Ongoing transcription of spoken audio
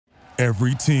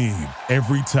Every team,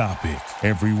 every topic,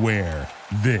 everywhere.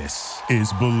 This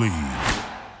is Believe.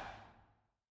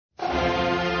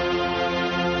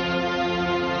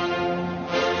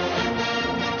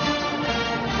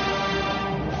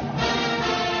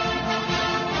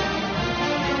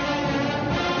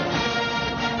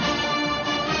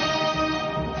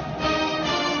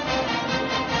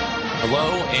 Hello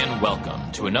and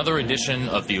welcome to another edition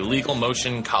of the Illegal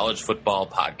Motion College Football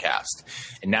Podcast.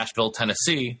 In Nashville,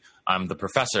 Tennessee, I'm the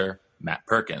professor, Matt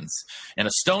Perkins. And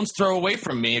a stone's throw away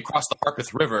from me across the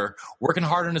Harpeth River, working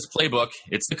hard on his playbook,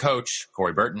 it's the coach,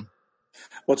 Corey Burton.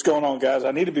 What's going on, guys?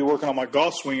 I need to be working on my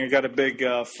golf swing. I got a big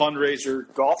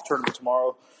fundraiser golf tournament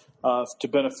tomorrow to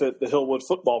benefit the Hillwood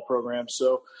football program.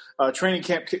 So training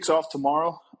camp kicks off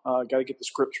tomorrow. Got to get the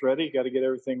scripts ready. Got to get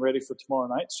everything ready for tomorrow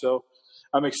night. So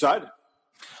I'm excited.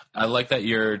 I like that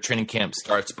your training camp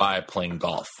starts by playing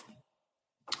golf.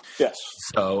 Yes.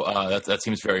 So that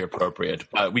seems very appropriate.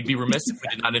 We'd be remiss if we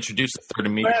did not introduce the third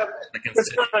immediate.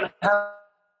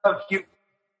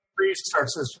 He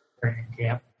starts his training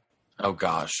camp. Oh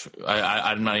gosh,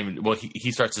 I'm not even. Well,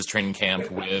 he starts his training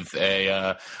camp with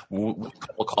a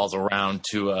couple calls around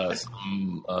to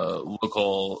some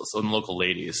local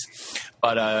ladies,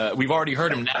 but we've already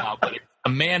heard him now. But a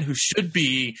man who should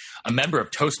be a member of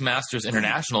Toastmasters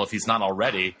International if he's not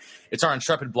already. It's our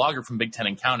intrepid blogger from Big Ten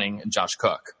and Counting, Josh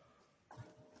Cook.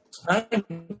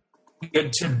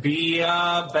 Good to be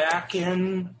back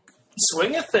in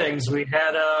swing of things. We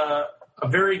had a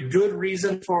very good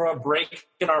reason for a break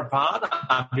in our pod.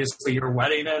 Obviously, your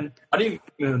wedding and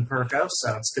honeymoon, Perko,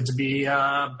 so it's good to be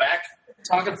back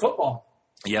talking football.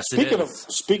 Yes,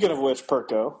 Speaking of which,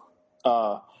 Perko,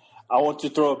 I want to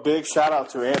throw a big shout out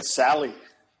to Aunt Sally.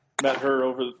 Met her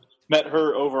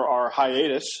over our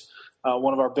hiatus.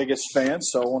 One of our biggest fans.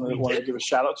 So I wanted to give a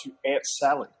shout out to Aunt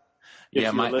Sally.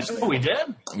 We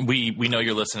did. We know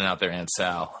you're listening out there, Aunt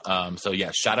Sal. So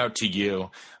yeah, shout out to you.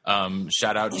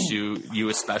 Shout out to you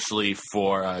especially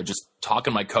for just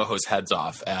talking my co-host heads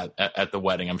off at the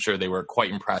wedding. I'm sure they were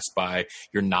quite impressed by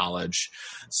your knowledge.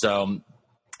 So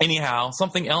anyhow,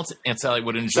 something else Aunt Sally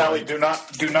would enjoy. Sally, do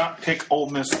not pick Ole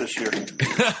Miss this year.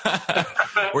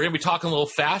 We're going to be talking a little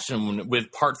fashion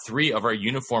with part 3 of our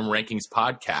Uniform Rankings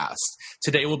podcast.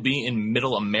 Today we'll be in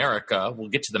Middle America. We'll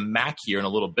get to the MAC here in a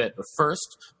little bit. But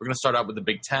first, we're going to start out with the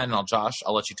Big Ten. Josh,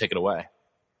 I'll let you take it away.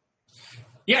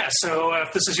 Yeah, so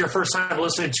if this is your first time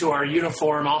listening to our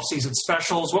uniform off-season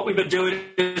specials, what we've been doing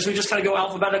is we just kind of go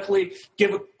alphabetically,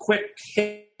 give a quick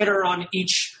hitter on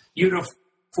each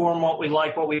uniform, what we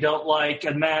like, what we don't like,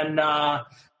 and then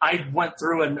I went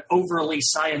through an overly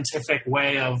scientific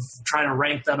way of trying to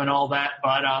rank them and all that,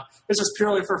 but this is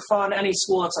purely for fun. Any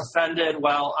school that's offended,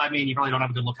 well, I mean, you probably don't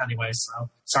have a good look anyway, so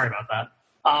sorry about that.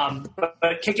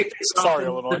 But kicking things off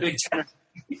in the Big Ten.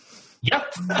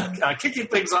 Yep. Kicking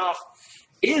things off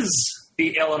is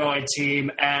the Illinois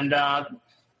team, and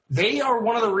they are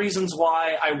one of the reasons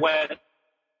why I went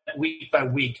week by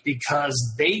week,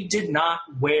 because they did not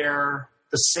wear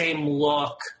the same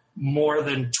look more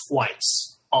than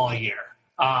twice all year.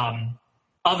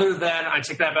 Other than, I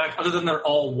take that back, other than they're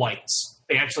all whites.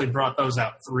 They actually brought those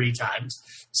out 3 times.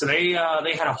 So they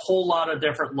had a whole lot of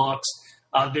different looks.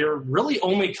 Their really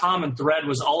only common thread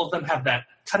was all of them have that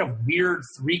kind of weird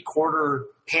 3/4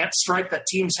 pant stripe that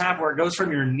teams have where it goes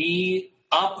from your knee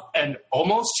up and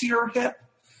almost to your hip,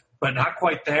 but not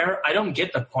quite there. I don't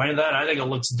get the point of that. I think it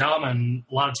looks dumb, and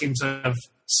a lot of teams have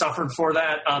suffered for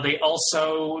that. They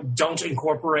also don't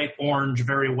incorporate orange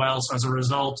very well, so as a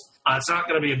result, it's not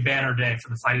going to be a banner day for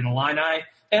the Fighting Illini.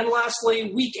 And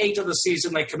lastly, week 8 of the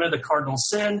season, they committed the cardinal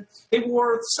sin. They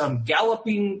wore some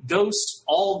galloping ghost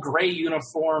all-gray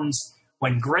uniforms.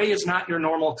 When gray is not your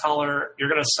normal color, you're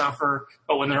going to suffer.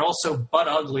 But when they're also butt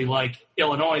ugly like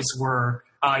Illinois were,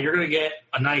 you're going to get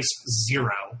a nice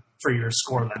 0 for your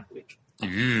score that week.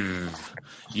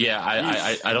 Yeah,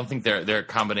 I don't think their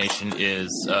combination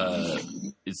is a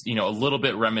little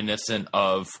bit reminiscent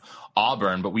of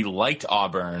Auburn, but we liked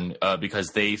Auburn because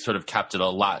they sort of kept it a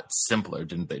lot simpler,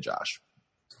 didn't they, Josh?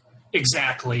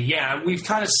 Exactly. Yeah, we've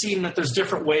kind of seen that there's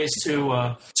different ways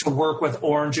to work with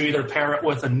orange. You either pair it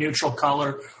with a neutral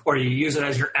color, or you use it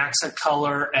as your accent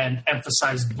color and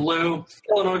emphasize blue.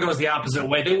 Illinois goes the opposite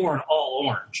way. They wore an all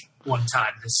orange one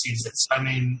time this season. So, I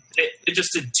mean, it just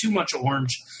did too much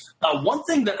orange. One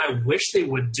thing that I wish they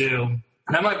would do,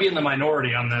 and I might be in the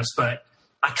minority on this, but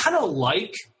I kind of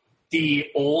like the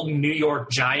old New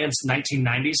York Giants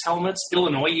 1990s helmets.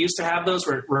 Illinois used to have those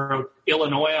where it wrote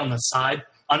Illinois on the side,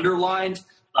 underlined.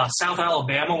 South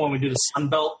Alabama, when we do the Sun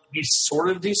Belt, we sort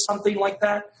of do something like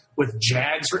that with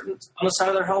Jags written on the side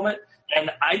of their helmet. And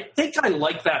I think I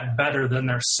like that better than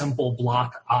their simple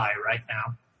block eye right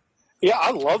now. Yeah,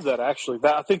 I love that actually.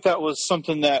 I think that was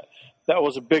something that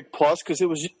was a big plus because it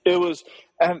was,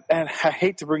 and I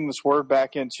hate to bring this word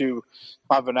back into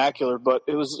my vernacular, but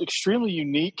it was extremely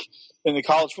unique in the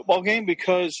college football game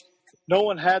because no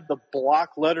one had the block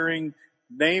lettering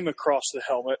name across the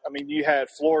helmet. I mean, you had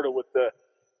Florida with the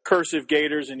cursive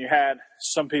Gators, and you had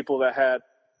some people that had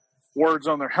words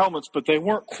on their helmets, but they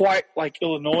weren't quite like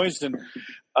Illinois'. And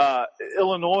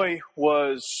Illinois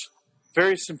was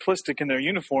very simplistic in their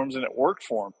uniforms, and it worked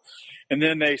for them. And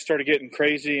then they started getting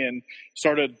crazy and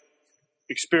started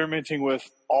experimenting with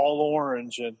all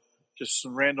orange and just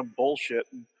some random bullshit,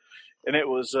 and it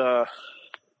was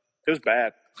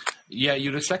bad. Yeah,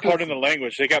 you'd expect. Pardon the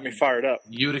language. They got me fired up.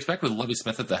 You would expect with Lovie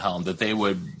Smith at the helm that they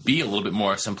would be a little bit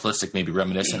more simplistic, maybe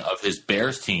reminiscent of his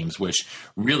Bears teams, which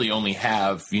really only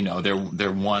have,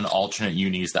 their one alternate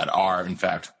unis that are, in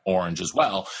fact, orange as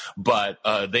well. But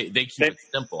they keep it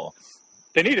simple.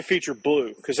 They need to feature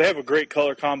blue because they have a great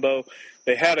color combo.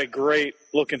 They had a great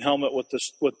looking helmet with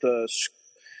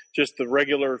just the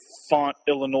regular font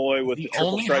Illinois with the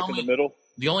triple stripe in the middle.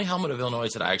 The only helmet of Illinois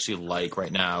that I actually like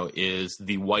right now is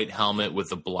the white helmet with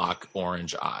the block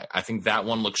orange eye. I think that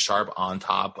one looks sharp on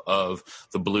top of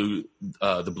the blue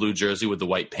jersey with the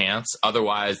white pants.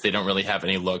 Otherwise, they don't really have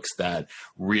any looks that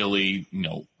really,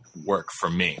 work for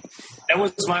me. That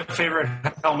was my favorite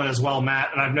helmet as well, Matt.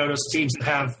 And I've noticed teams that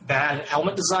have bad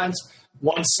helmet designs,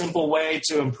 one simple way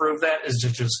to improve that is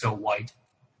to just go white.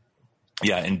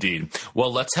 Yeah, indeed.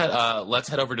 Well, let's head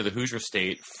over to the Hoosier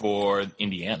State for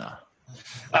Indiana.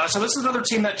 So this is another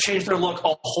team that changed their look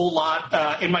a whole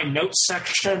lot. In my notes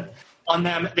section on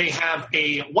them, they have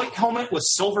a white helmet with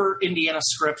silver Indiana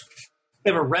script.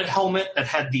 They have a red helmet that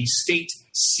had the state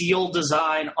seal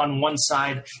design on one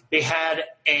side. They had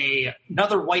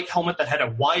another white helmet that had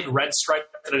a wide red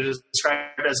stripe that is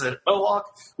described as a mohawk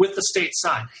with the state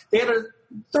sign. They had a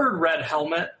another red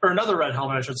helmet,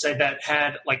 I should say, that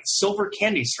had like silver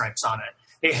candy stripes on it.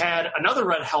 They had another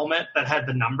red helmet that had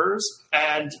the numbers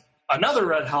and another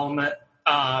red helmet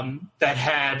that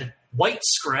had white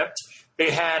script.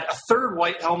 They had a third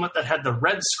white helmet that had the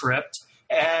red script,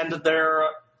 and their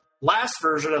last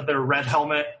version of their red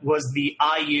helmet was the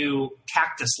IU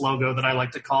cactus logo that I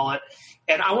like to call it.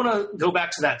 And I want to go back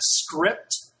to that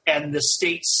script and the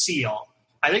state seal.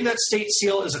 I think that state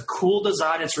seal is a cool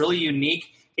design. It's really unique.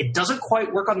 It doesn't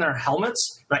quite work on their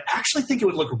helmets, but I actually think it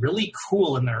would look really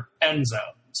cool in their end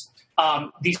zones.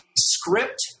 The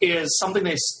script is something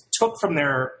they took from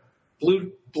their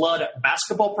Blue Blood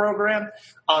basketball program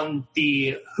on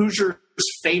the Hoosiers'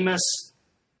 famous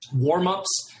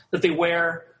warm-ups that they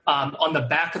wear. On the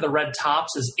back of the red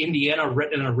tops is Indiana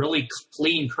written in a really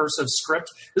clean cursive script.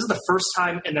 This is the first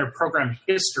time in their program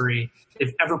history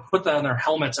they've ever put that on their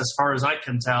helmets, as far as I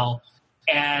can tell.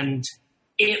 And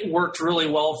it worked really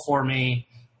well for me.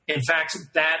 In fact,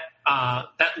 that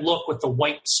look with the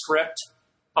white script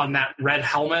on that red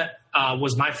helmet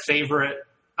was my favorite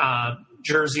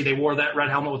jersey. They wore that red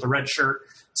helmet with a red shirt,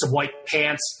 some white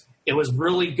pants. It was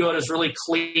really good. It was really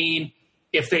clean.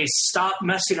 If they stopped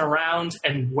messing around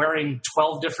and wearing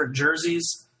 12 different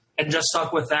jerseys and just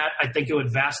stuck with that, I think it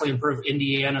would vastly improve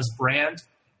Indiana's brand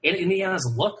and Indiana's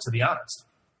look, to be honest.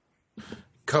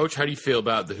 Coach, how do you feel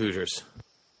about the Hoosiers?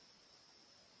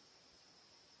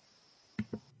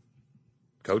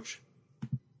 Coach?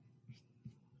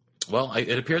 Well,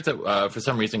 it appears that for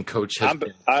some reason Coach has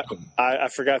I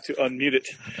forgot to unmute it.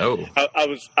 Oh. I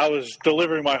was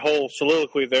delivering my whole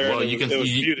soliloquy there. Well,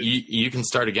 you can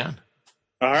start again.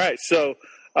 All right. So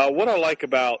what I like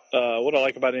about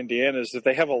Indiana is that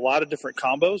they have a lot of different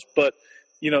combos, but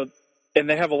and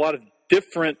they have a lot of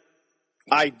different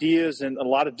ideas and a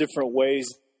lot of different ways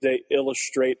they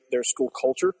illustrate their school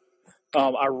culture.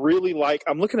 I really like.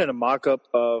 I'm looking at a mock-up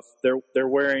of they're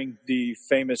wearing the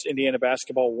famous Indiana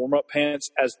basketball warm-up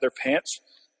pants as their pants.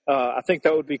 I think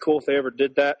that would be cool if they ever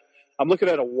did that. I'm looking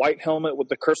at a white helmet with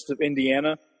the cursive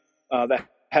Indiana that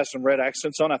has some red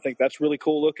accents on. I think that's really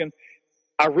cool looking.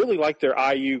 I really like their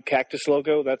IU cactus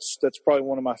logo. That's probably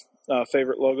one of my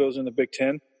favorite logos in the Big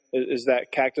Ten is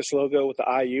that cactus logo with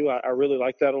the IU. I really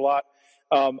like that a lot.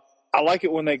 I like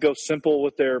it when they go simple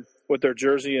with their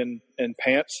jersey and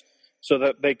pants so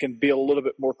that they can be a little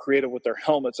bit more creative with their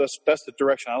helmets. That's the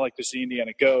direction I like to see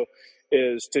Indiana go,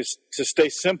 is to stay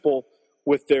simple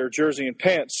with their jersey and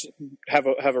pants. Have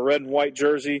a red and white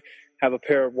jersey, have a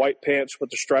pair of white pants with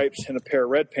the stripes and a pair of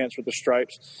red pants with the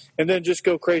stripes, and then just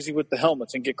go crazy with the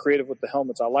helmets and get creative with the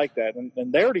helmets. I like that.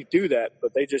 And they already do that,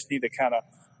 but they just need to kind of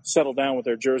settle down with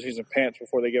their jerseys and pants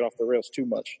before they get off the rails too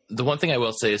much. The one thing I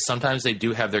will say is sometimes they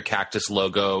do have their Cactus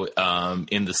logo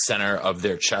in the center of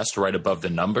their chest, right above the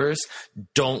numbers.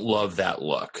 Don't love that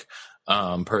look,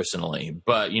 personally.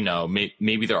 But,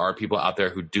 maybe there are people out there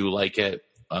who do like it.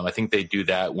 I think they do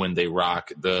that when they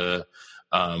rock the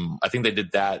I think they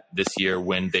did that this year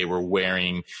when they were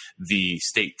wearing the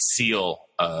state seal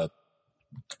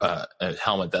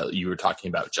helmet that you were talking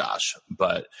about, Josh.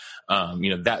 But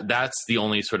that's the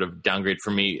only sort of downgrade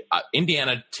for me.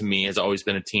 Indiana to me has always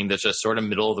been a team that's just sort of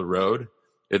middle of the road.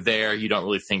 They're there. You don't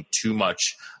really think too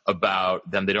much about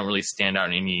them. They don't really stand out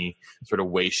in any sort of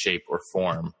way, shape, or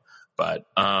form. But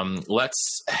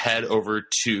let's head over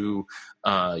to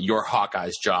your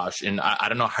Hawkeyes, Josh. And I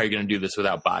don't know how you're going to do this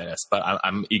without bias, but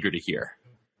I'm eager to hear.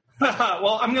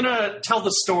 Well, I'm going to tell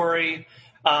the story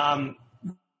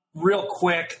real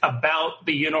quick about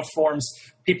the uniforms.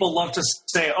 People love to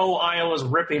say, Iowa's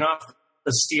ripping off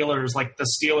the Steelers, like the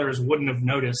Steelers wouldn't have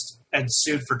noticed and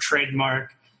sued for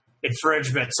trademark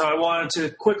infringement. So I wanted to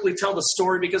quickly tell the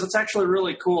story because it's actually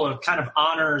really cool. It kind of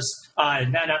honors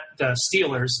the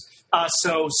Steelers.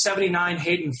 So 79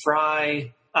 Hayden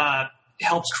Fry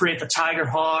helps create the Tiger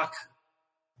Hawk,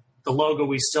 the logo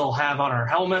we still have on our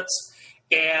helmets,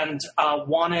 and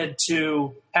wanted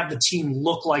to have the team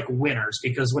look like winners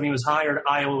because when he was hired,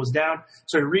 Iowa was down.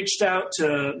 So he reached out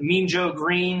to Mean Joe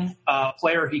Green, a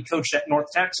player he coached at North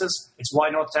Texas. It's why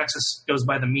North Texas goes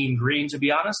by the Mean Green, to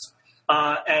be honest,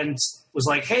 and was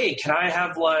like, hey, can I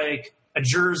have like a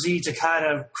jersey to kind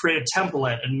of create a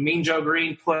template? And Mean Joe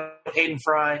Green put Hayden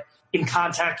Fry in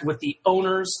contact with the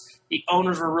owners. The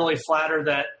owners were really flattered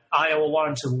that Iowa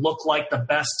wanted to look like the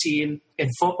best team in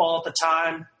football at the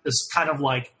time. This kind of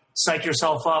like psych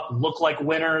yourself up, look like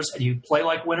winners, and you play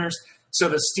like winners. So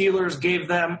the Steelers gave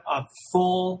them a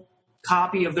full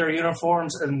copy of their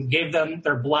uniforms and gave them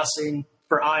their blessing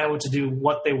for Iowa to do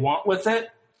what they want with it.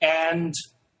 And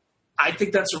I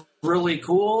think that's really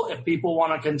cool. If people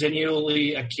want to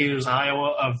continually accuse Iowa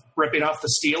of ripping off the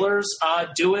Steelers,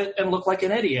 do it and look like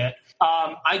an idiot.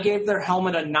 I gave their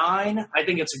helmet a 9. I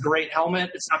think it's a great helmet.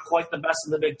 It's not quite the best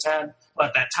in the Big Ten,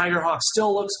 but that Tiger Hawk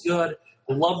still looks good.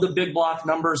 I love the big block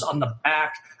numbers on the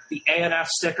back. The A&F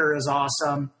sticker is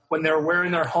awesome. When they're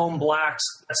wearing their home blacks,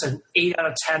 that's an 8 out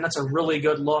of 10. That's a really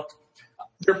good look.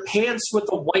 Their pants with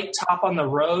the white top on the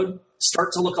road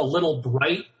start to look a little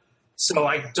bright. So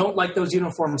I don't like those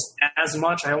uniforms as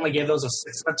much. I only gave those a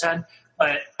 6 out of 10.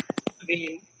 But, I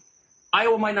mean,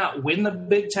 Iowa might not win the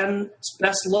Big Ten's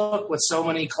best look with so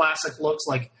many classic looks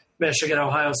like Michigan,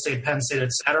 Ohio State, Penn State,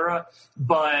 etc.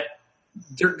 But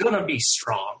they're going to be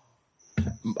strong.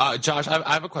 Josh,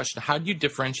 I have a question. How do you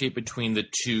differentiate between the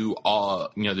two,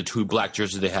 the two black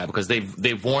jerseys they have? Because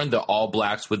they've worn the all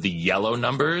blacks with the yellow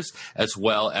numbers as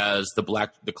well as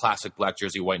the classic black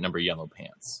jersey, white number, yellow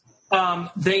pants.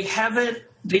 They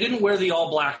didn't wear the all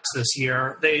blacks this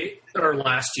year. Or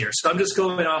last year. So I'm just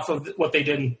going off of what they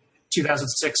did in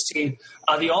 2016.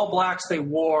 The all blacks they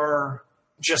wore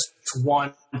just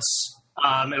once.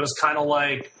 It was kind of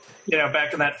like,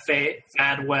 back in that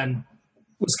fad when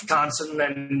Wisconsin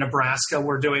and Nebraska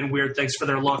were doing weird things for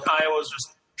their look. Iowa was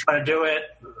just trying to do it.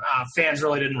 Fans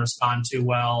really didn't respond too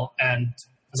well. And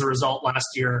as a result, last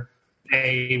year,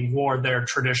 they wore their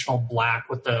traditional black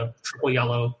with the triple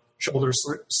yellow shoulder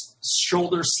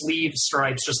sleeve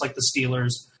stripes, just like the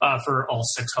Steelers, for all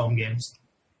 6 home games.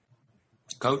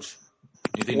 Coach?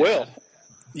 Well,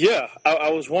 yeah, I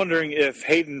was wondering if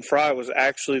Hayden Fry was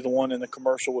actually the one in the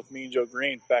commercial with Mean Joe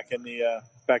Green back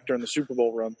during the Super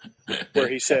Bowl run, where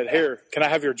he said, "Here, can I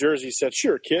have your jersey?" He said,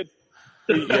 "Sure, kid."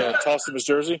 He tossed him his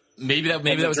jersey. Maybe that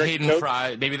was Hayden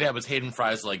Fry. Maybe that was Hayden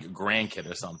Fry's like grandkid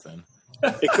or something.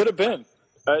 It could have been.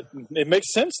 It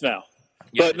makes sense now.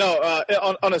 Yeah. But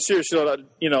no, on a serious note,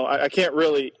 I can't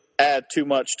really add too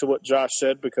much to what Josh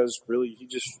said because really he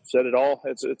just said it all.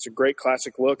 It's a great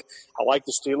classic look. I like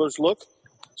the Steelers look,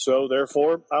 so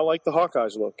therefore I like the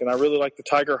Hawkeyes look, and I really like the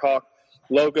Tiger Hawk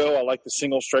logo. I like the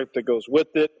single stripe that goes with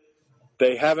it.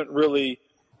 They haven't really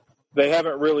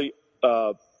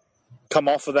come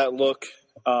off of that look.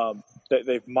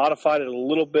 They've modified it a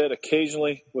little bit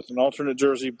occasionally with an alternate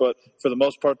jersey, but for the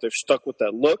most part, they've stuck with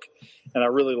that look, and I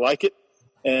really like it.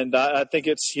 And I think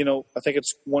it's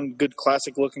one good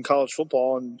classic look in college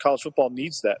football, and college football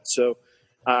needs that. So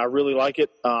I really like it.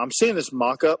 I'm seeing this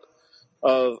mock-up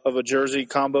of a jersey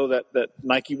combo that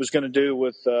Nike was going to do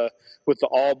with the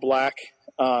all black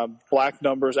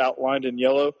numbers outlined in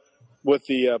yellow, with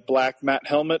the black matte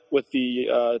helmet with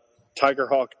the Tiger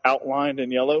Hawk outlined in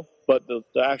yellow, but the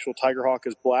actual Tiger Hawk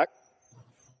is black.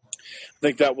 I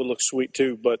think that would look sweet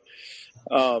too. But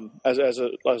as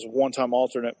a one-time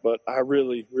alternate, but I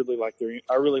really like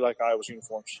Iowa's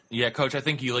uniforms. Yeah, Coach, I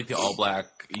think you like the all-black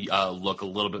look a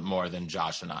little bit more than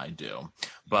Josh and I do.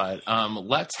 But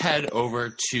let's head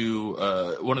over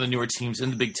to one of the newer teams in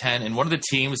the Big Ten, and one of the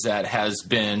teams that has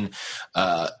been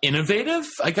innovative,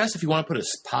 I guess, if you want to put a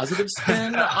positive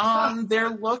spin on their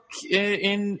look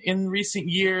in recent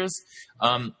years.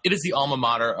 It is the alma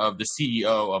mater of the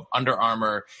CEO of Under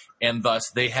Armour, and thus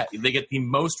they get the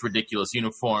most ridiculous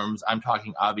uniforms. I'm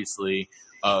talking, obviously,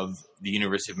 of the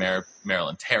University of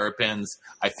Maryland Terrapins.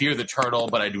 I fear the turtle,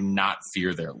 but I do not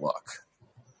fear their look.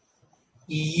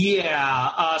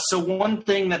 Yeah. So one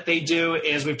thing that they do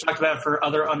is, we've talked about for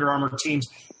other Under Armour teams,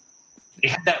 they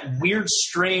have that weird,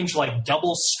 strange, like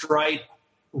double stripe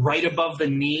right above the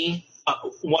knee,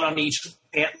 one on each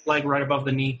pant leg right above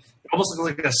the knee. It almost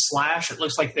looks like a slash. It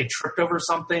looks like they tripped over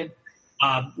something,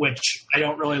 which I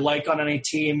don't really like on any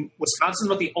team. Wisconsin's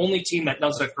about the only team that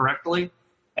does it correctly,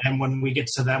 and when we get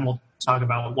to them, we'll talk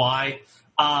about why.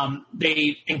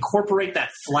 They incorporate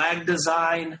that flag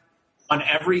design on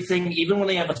everything, even when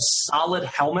they have a solid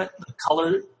helmet.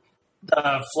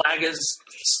 The flag is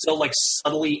still like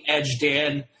subtly edged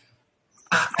in.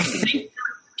 I think they're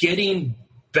getting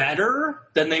better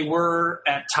than they were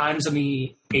at times in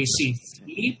the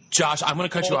ACC. Josh, I'm going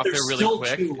to cut you off there really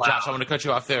quick. Josh, I'm going to cut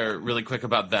you off there really quick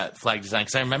about that flag design,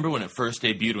 because I remember when it first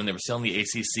debuted, when they were still in the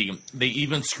ACC, they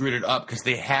even screwed it up because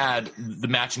they had the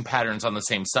matching patterns on the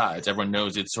same sides. Everyone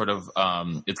knows it's sort of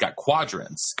it's got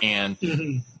quadrants, and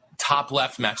top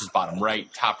left matches bottom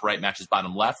right, top right matches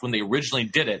bottom left. When they originally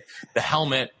did it, the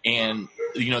helmet and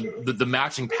the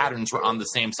matching patterns were on the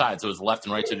same side, so it was left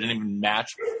and right, so it didn't even match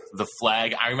the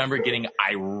flag. I remember getting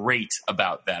irate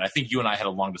about that. I think you and I had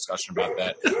a long discussion about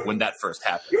that when that first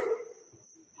happened.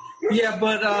 Yeah,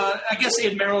 but I guess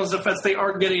in Maryland's defense, they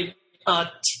are getting a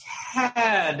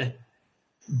tad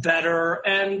better,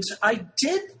 and I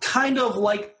did kind of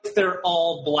like their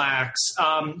All Blacks.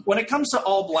 When it comes to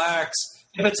All Blacks,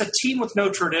 if it's a team with no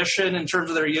tradition in terms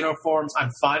of their uniforms,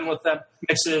 I'm fine with them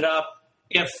mixing it up.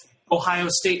 If Ohio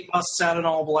State busts out an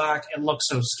All Black, it looks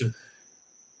so stupid.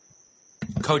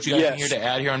 Coach, you got anything here to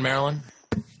add here on Maryland?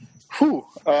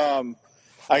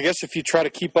 I guess if you try to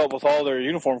keep up with all their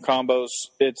uniform combos,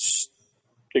 it's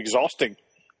exhausting.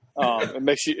 It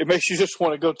makes you just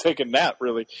want to go take a nap,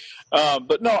 really.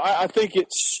 But no, I think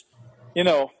it's,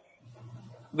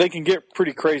 they can get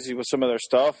pretty crazy with some of their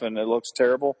stuff, and it looks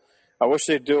terrible. I wish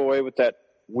they'd do away with that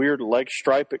weird leg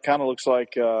stripe. It kind of looks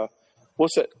like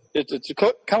what's that? It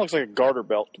kind of looks like a garter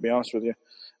belt, to be honest with you.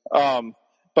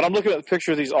 But I'm looking at the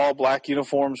picture of these all black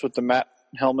uniforms with the matte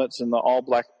helmets and the all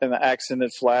black and the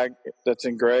accented flag that's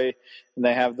in gray, and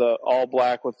they have the all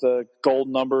black with the gold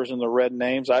numbers and the red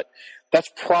names. That's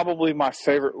probably my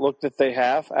favorite look that they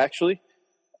have, actually.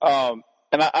 And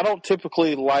I don't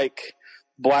typically like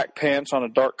black pants on a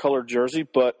dark colored jersey,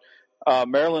 but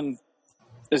Maryland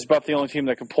is about the only team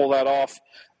that can pull that off.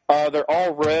 They're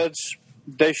all reds.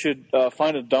 They should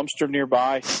find a dumpster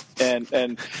nearby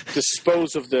and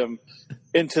dispose of them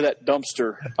into that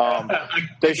dumpster.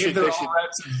 They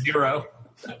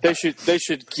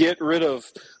should get rid of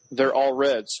their all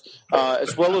reds,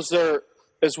 as well as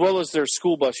their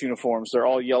school bus uniforms. They're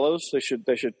all yellows. They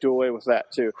should do away with that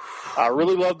too. I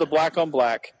really love the black on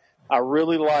black. I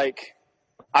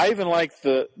even like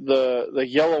the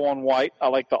yellow on white. I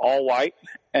like the all white,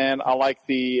 and I like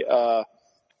the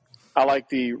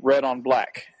red on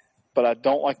black. But I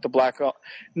don't like the black on.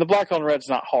 And the black on red's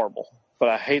not horrible, but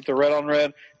I hate the red on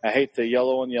red. I hate the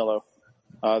yellow on yellow.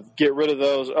 Get rid of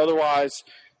those. Otherwise,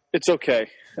 it's okay.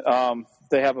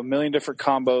 They have a million different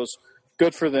combos.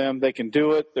 Good for them. They can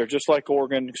do it. They're just like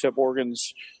Oregon, except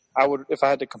Oregon's. If I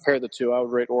had to compare the two, I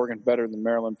would rate Oregon better than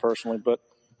Maryland personally. But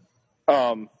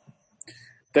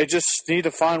they just need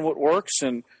to find what works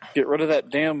and get rid of that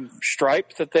damn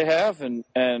stripe that they have, and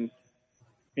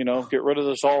get rid of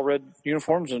those all red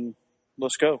uniforms, and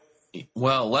let's go.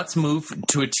 Well, let's move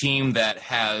to a team that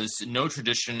has no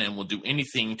tradition and will do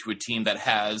anything to a team that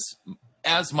has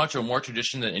as much or more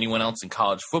tradition than anyone else in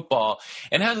college football,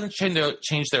 and hasn't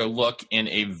changed their look in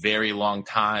a very long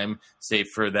time, save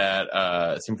for that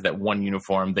one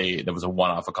uniform. That was a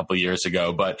one-off a couple of years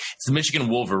ago, but it's the Michigan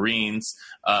Wolverines.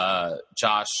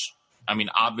 Josh, I mean,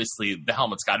 obviously the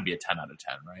helmet's got to be a 10 out of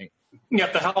 10, right?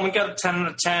 Yep, the helmet got a 10 out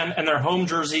of 10, and their home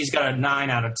jersey's got a 9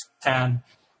 out of 10.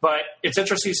 But it's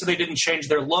interesting, so they didn't change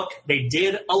their look. They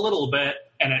did a little bit,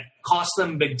 and it cost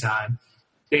them big time.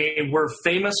 They were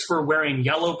famous for wearing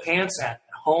yellow pants at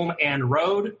home and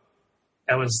road.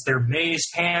 That was their maize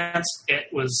pants. It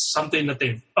was something that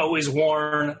they've always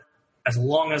worn as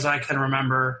long as I can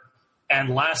remember.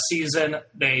 And last season,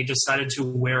 they decided to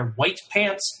wear white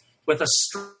pants with a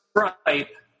stripe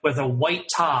with a white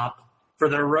top for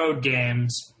their road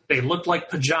games. They looked like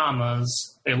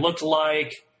pajamas. They looked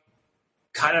like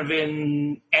kind of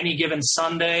in any given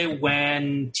Sunday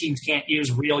when teams can't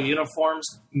use real uniforms,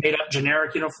 made up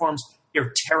generic uniforms.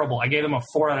 You're terrible. I gave them a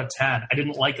 4 out of 10. I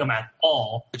didn't like them at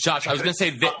all. Josh, I was going to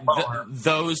say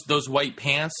those white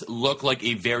pants look like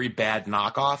a very bad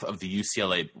knockoff of the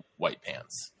UCLA white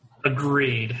pants.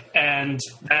 Agreed. And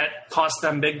that cost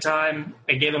them big time.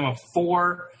 I gave them a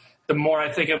 4. The more I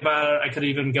think about it, I could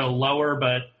even go lower,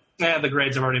 but the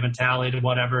grades have already been tallied.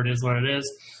 Whatever, it is what it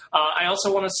is. I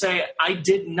also want to say I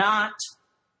did not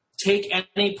take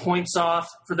any points off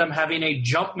for them having a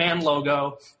Jumpman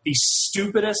logo, the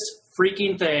stupidest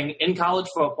freaking thing in college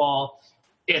football.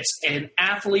 It's an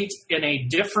athlete in a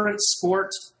different sport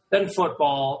than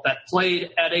football that played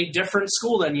at a different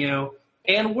school than you.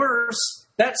 And worse,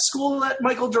 that school that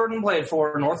Michael Jordan played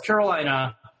for, North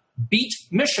Carolina, beat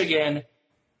Michigan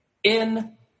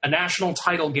in a national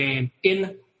title game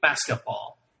in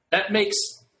basketball. That makes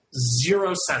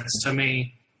 0 sense to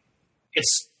me.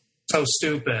 It's so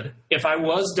stupid. If I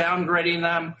was downgrading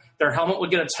them, their helmet would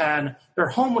get a 10, their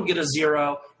home would get a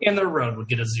 0, and their road would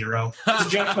get a 0. The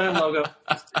Jumpman logo.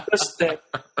 This thing.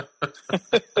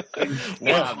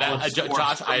 Wow,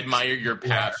 Josh, I admire your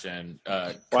passion.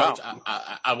 Coach,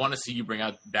 I want to see you bring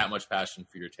out that much passion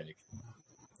for your take.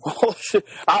 Well,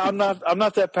 I'm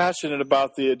not that passionate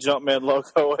about the Jumpman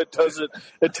logo. It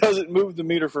doesn't move the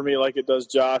meter for me like it does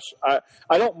Josh.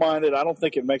 I don't mind it. I don't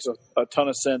think it makes a ton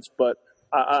of sense, but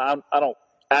I don't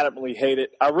adamantly hate it.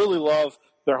 I really love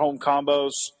their home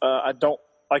combos. I don't,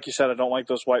 like you said, I don't like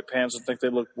those white pants. I think they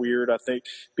look weird. I think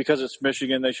because it's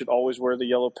Michigan, they should always wear the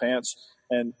yellow pants,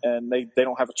 and they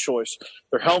don't have a choice.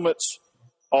 Their helmets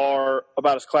are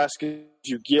about as classic as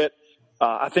you get.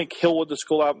 I think Hillwood, the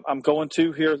school I'm going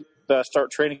to here, that I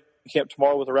start training camp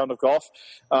tomorrow with a round of golf,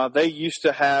 they used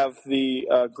to have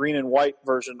the green and white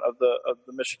version of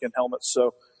the Michigan helmets.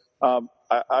 So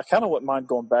I kind of wouldn't mind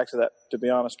going back to that, to be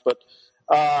honest. But,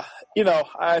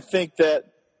 I think that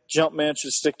Jumpman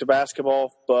should stick to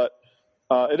basketball. But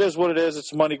it is what it is.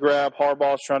 It's a money grab.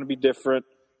 Harbaugh's trying to be different,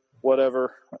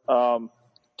 whatever.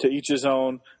 To each his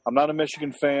own. I'm not a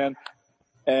Michigan fan.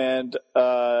 And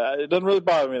it doesn't really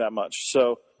bother me that much.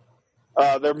 So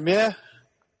they're meh,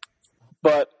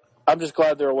 but I'm just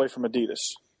glad they're away from Adidas.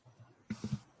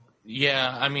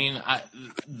 Yeah, I mean,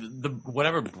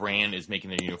 whatever brand is making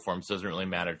the uniforms doesn't really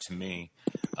matter to me.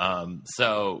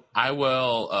 So I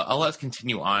will. I'll let us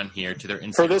continue on here to their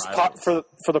for this for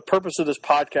the purpose of this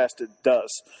podcast. It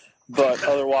does, but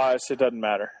otherwise, it doesn't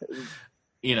matter.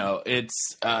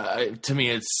 It's to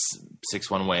me, it's 6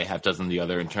 one way, half dozen the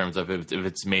other in terms of if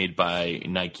it's made by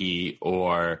Nike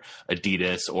or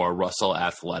Adidas or Russell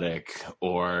Athletic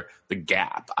or the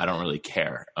Gap. I don't really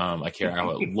care. I care how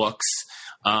it looks.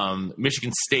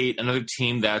 Michigan State, another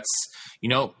team that's,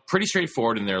 pretty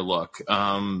straightforward in their look.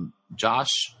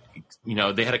 Josh,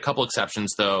 they had a couple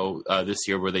exceptions though this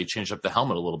year where they changed up the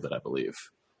helmet a little bit, I believe.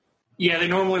 Yeah, they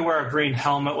normally wear a green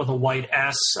helmet with a white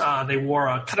S. They wore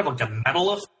a kind of like a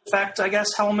metal effect, I guess,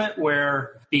 helmet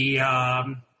where the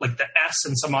the S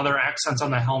and some other accents on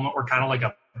the helmet were kind of like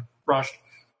a brushed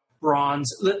bronze.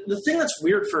 The thing that's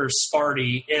weird for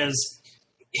Sparty is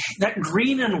that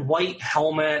green and white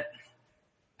helmet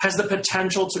has the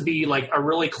potential to be like a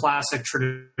really classic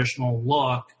traditional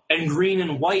look, and green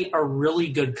and white are really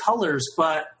good colors,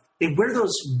 but they wear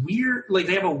those weird,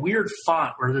 they have a weird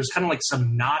font where there's kind of like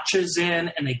some notches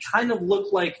in, and they kind of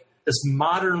look like this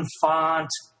modern font,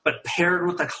 but paired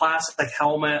with a classic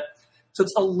helmet. So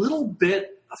it's a little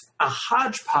bit a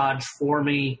hodgepodge for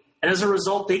me. And as a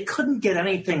result, they couldn't get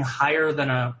anything higher than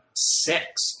a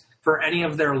 6 for any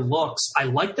of their looks. I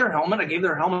like their helmet. I gave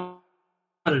their helmet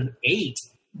an 8,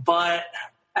 but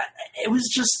it was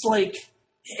just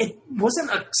it wasn't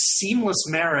a seamless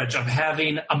marriage of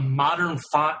having a modern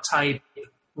font type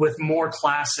with more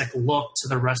classic look to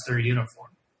the rest of their uniform.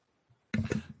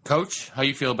 Coach, how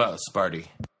you feel about Sparty?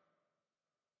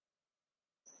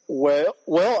 Well,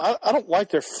 I don't like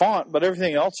their font, but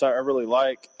everything else I really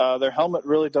like. Their helmet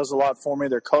really does a lot for me.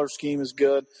 Their color scheme is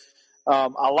good.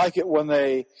 I like it when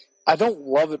I don't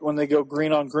love it when they go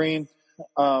green on green.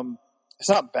 It's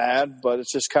not bad, but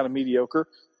it's just kind of mediocre.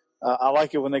 I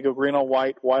like it when they go green on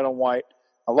white, white on white.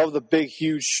 I love the big,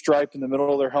 huge stripe in the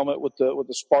middle of their helmet with the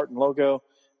Spartan logo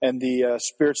and the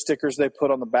Spirit stickers they put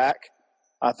on the back.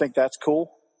 I think that's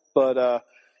cool. But,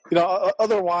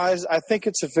 otherwise, I think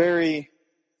it's a very,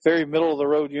 very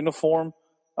middle-of-the-road uniform.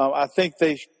 I think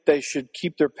they should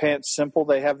keep their pants simple.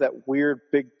 They have that weird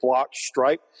big block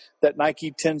stripe that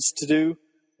Nike tends to do.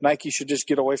 Nike should just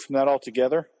get away from that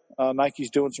altogether. Nike's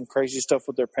doing some crazy stuff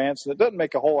with their pants, and it doesn't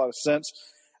make a whole lot of sense.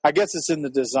 I guess it's in the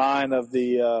design of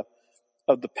the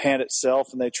pant itself,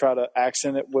 and they try to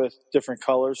accent it with different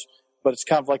colors. But it's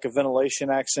kind of like a ventilation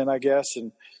accent, I guess,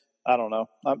 and I don't know.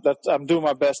 I'm doing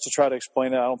my best to try to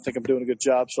explain it. I don't think I'm doing a good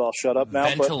job, so I'll shut up now.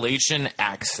 Ventilation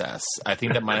access. I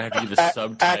think that might have to be the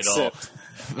subtitle.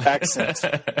 Accent.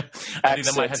 I think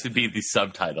that might have to be the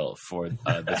subtitle for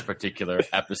this particular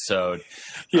episode.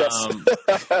 Yes.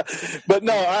 But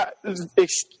no,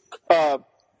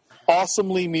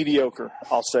 awesomely mediocre.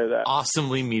 I'll say that.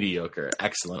 Awesomely mediocre.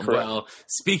 Excellent. Correct. Well,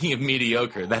 speaking of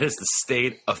mediocre, that is the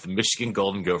state of the Michigan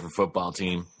Golden Gopher football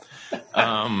team.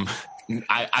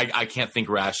 I can't think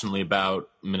rationally about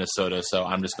Minnesota, so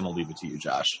I'm just going to leave it to you,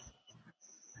 Josh.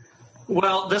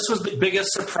 Well, this was the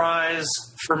biggest surprise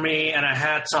for me, and a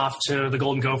hats off to the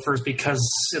Golden Gophers, because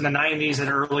in the 90s and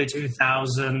early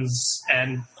 2000s,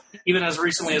 and even as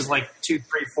recently as like 2,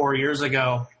 3, 4 years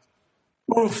ago,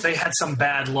 they had some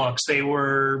bad looks. They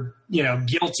were,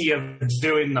 guilty of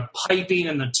doing the piping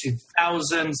in the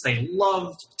 2000s. They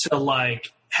loved to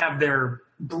have their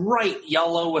bright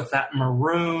yellow with that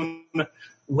maroon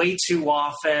way too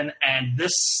often. And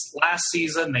this last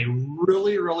season, they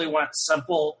really, really went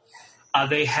simple.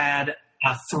 They had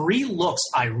 3 looks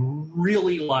I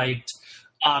really liked.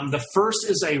 The first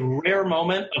is a rare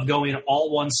moment of going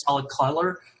all one solid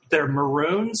color. Their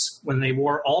maroons, when they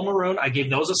wore all maroon, I gave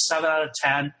those a 7 out of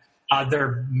 10.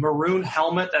 Their maroon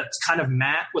helmet that's kind of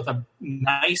matte with a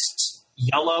nice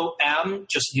yellow M,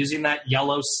 just using that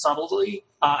yellow subtly,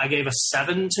 I gave a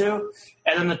 7 to.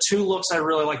 And then the 2 looks I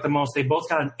really like the most, they both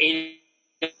got an 8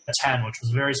 out of 10, which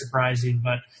was very surprising.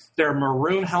 But their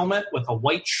maroon helmet with a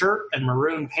white shirt and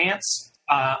maroon pants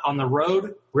on the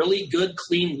road, really good,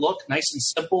 clean look, nice and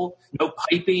simple, no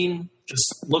piping,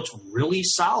 just looked really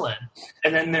solid.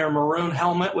 And then their maroon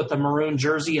helmet with the maroon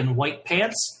jersey and white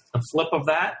pants, the flip of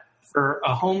that for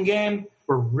a home game,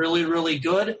 were really, really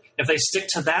good. If they stick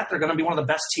to that, they're going to be one of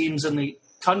the best teams in the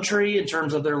country in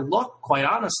terms of their look, quite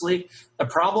honestly. The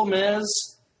problem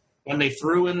is when they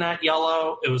threw in that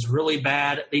yellow, it was really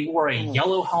bad. They wore a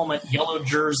yellow helmet, yellow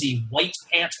jersey, white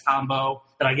pant combo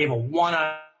that I gave a 1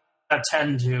 out of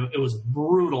 10 to. It was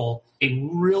brutal. They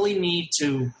really need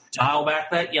to dial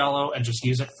back that yellow and just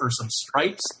use it for some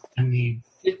stripes. And the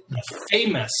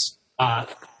famous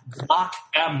block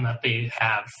M that they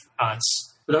have.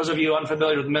 For those of you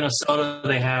unfamiliar with Minnesota,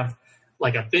 they have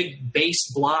like a big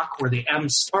base block where the M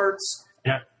starts,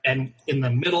 and in the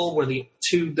middle where the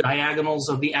 2 diagonals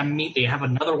of the M meet, they have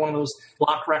another one of those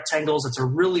block rectangles. It's a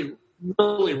really,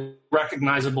 really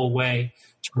recognizable way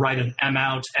to write an M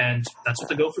out, and that's what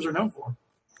the Gophers are known for.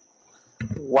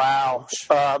 Wow.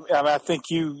 I think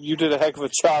you did a heck of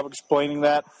a job explaining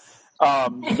that.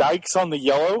 Yikes on the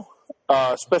yellow,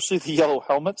 especially the yellow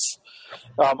helmets.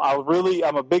 I'm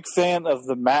a big fan of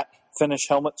the matte finish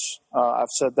helmets. I've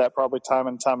said that probably time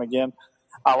and time again.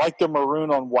 I like their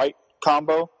maroon on white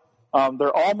combo.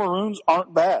 Their all maroons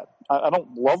aren't bad. I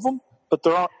don't love them, but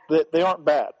they aren't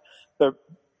bad.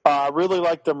 I really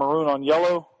like their maroon on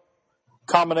yellow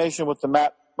combination with the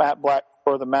matte black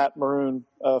or the matte maroon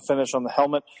finish on the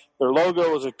helmet. Their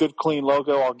logo is a good, clean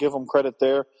logo. I'll give them credit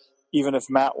there, even if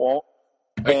Matt won't.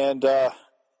 And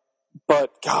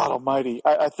but God Almighty,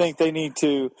 I think they need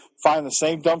to find the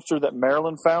same dumpster that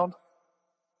Maryland found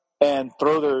and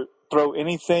throw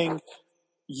anything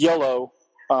yellow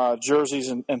jerseys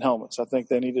and helmets. I think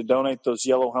they need to donate those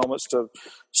yellow helmets to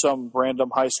some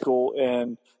random high school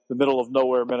in the middle of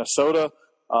nowhere, Minnesota,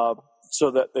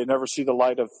 so that they never see the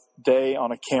light of day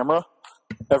on a camera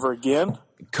ever again.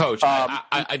 Coach,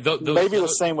 maybe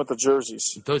the same with the jerseys.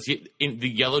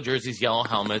 The yellow jerseys, yellow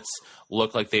helmets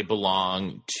look like they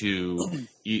belong to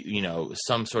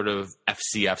some sort of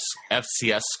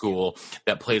FCS school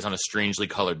that plays on a strangely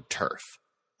colored turf.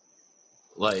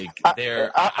 I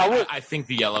think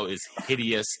the yellow is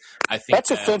hideous. I think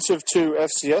that's offensive to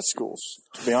FCS schools,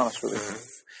 to be honest with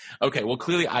you. Okay, well,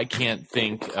 clearly I can't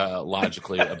think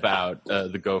logically about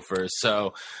the Gophers.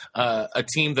 So a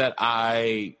team that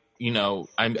I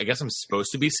guess I'm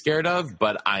supposed to be scared of,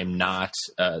 but I'm not.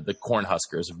 The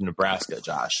Cornhuskers of Nebraska,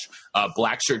 Josh.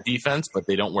 Black shirt defense, but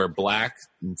they don't wear black.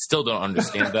 Still don't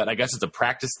understand that. I guess it's a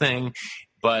practice thing,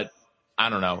 but I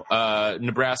don't know.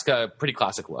 Nebraska, pretty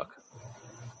classic look.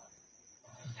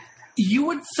 You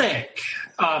would think,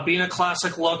 being a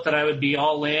classic look, that I would be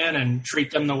all in and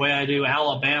treat them the way I do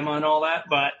Alabama and all that,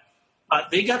 but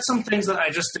they got some things that I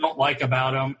just don't like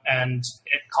about them, and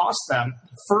it cost them.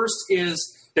 First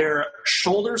is their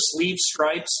shoulder sleeve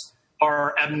stripes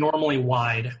are abnormally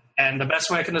wide. And the best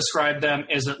way I can describe them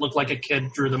is it looked like a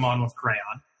kid drew them on with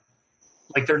crayon.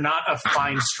 Like they're not a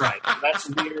fine stripe. That's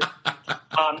weird.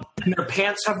 And their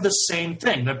pants have the same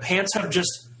thing. The pants have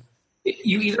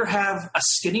you either have a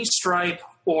skinny stripe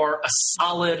or a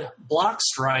solid block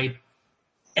stripe,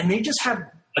 and they just have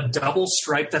a double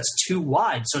stripe that's too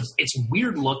wide. So it's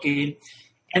weird looking.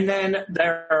 And then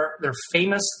they're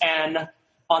famous, and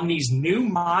on these new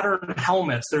modern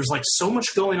helmets, there's like so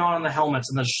much going on in the helmets,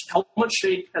 and the helmet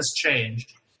shape has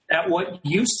changed, that what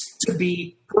used to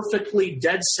be perfectly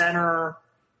dead center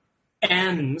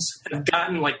ends have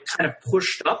gotten like kind of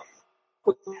pushed up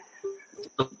with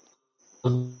the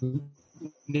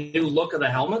new look of the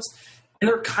helmets. And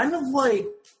they're kind of like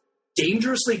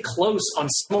dangerously close on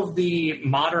some of the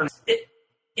modern.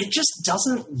 It just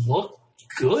doesn't look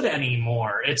good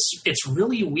anymore. It's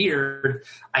really weird.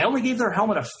 I only gave their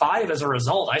helmet a 5 as a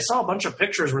result. I saw a bunch of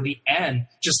pictures where the end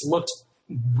just looked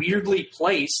weirdly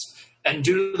placed, and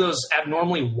due to those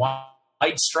abnormally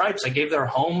wide stripes, I gave their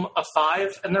home a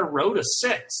 5 and their road a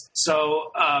 6.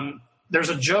 So there's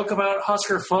a joke about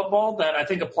Husker football that I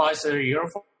think applies to their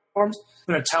uniforms. I'm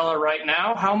going to tell her right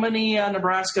now. How many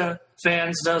Nebraska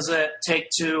fans does it take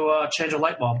to change a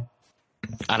light bulb?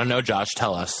 I don't know, Josh.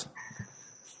 Tell us.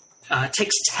 It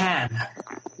takes 10.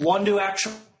 One to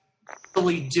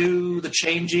actually do the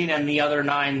changing, and the other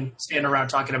 9 stand around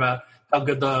talking about how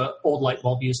good the old light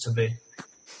bulb used to be.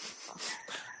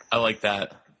 I like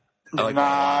that.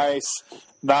 Nice.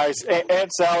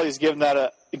 Aunt Sally's giving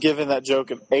that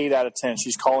joke an 8 out of 10.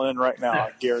 She's calling in right now.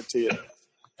 I guarantee it.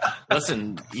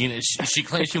 Listen, she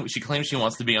claims she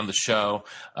wants to be on the show.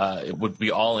 It would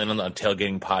be all in on the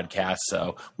tailgating podcast,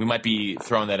 so we might be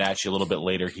throwing that at you a little bit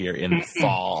later here in the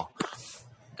fall.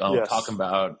 Yes. Talk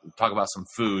about some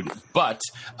food, but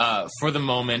for the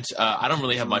moment, I don't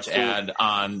really have much to add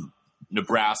on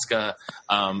Nebraska.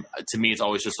 To me, it's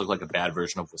always just looked like a bad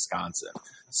version of Wisconsin.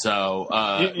 So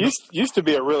used to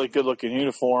be a really good looking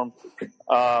uniform.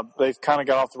 They've kind of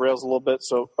got off the rails a little bit.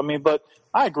 So but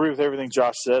I agree with everything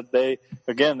Josh said. They're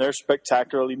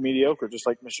spectacularly mediocre, just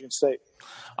like Michigan State.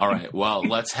 All right. Well,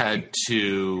 let's head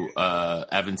to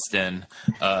Evanston.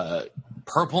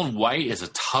 Purple and white is a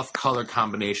tough color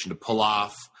combination to pull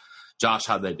off. Josh,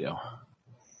 how'd they do?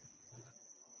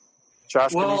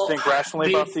 Josh, can you think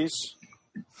rationally about these?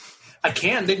 I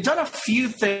can. They've done a few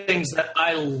things that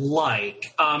I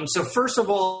like. So first of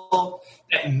all,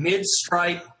 that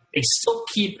mid-stripe, they still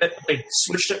keep it. They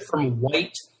switched it from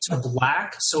white to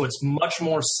black, so it's much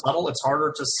more subtle. It's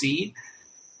harder to see.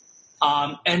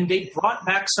 And they brought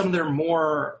back some of their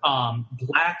more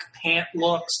black pant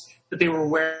looks that they were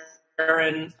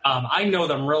wearing. I know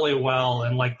them really well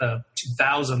in like the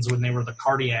 2000s when they were the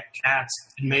Cardiac Cats,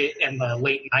 and the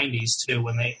late 90s too,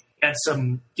 when they had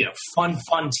some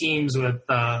fun teams with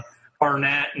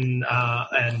Barnett and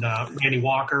Randy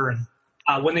Walker.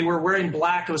 And when they were wearing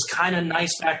black, it was kind of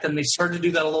nice back then. They started to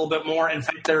do that a little bit more. In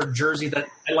fact, their jersey that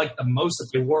I liked the most that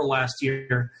they wore last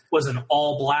year was an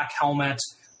all black helmet.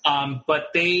 But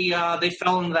they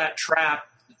fell into that trap.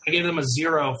 I gave them a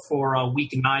 0 for week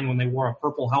 9 when they wore a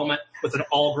purple helmet with an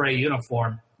all gray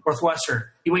uniform. Northwestern,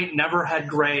 you ain't never had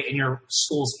gray in your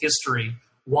school's history.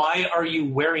 Why are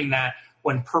you wearing that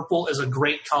when purple is a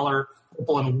great color?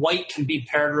 Purple and white can be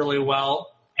paired really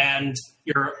well. And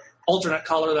your alternate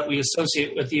color that we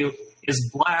associate with you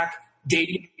is black,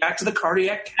 dating back to the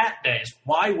Cardiac Cat days.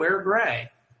 Why wear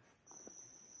gray?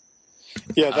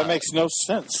 Yeah, that makes no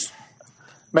sense.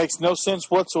 Makes no sense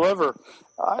whatsoever.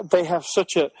 They have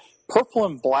purple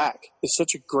and black is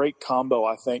such a great combo,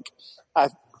 I think.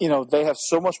 They have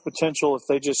so much potential if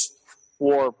they just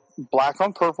wore black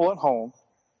on purple at home,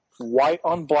 white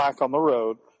on black on the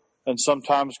road, and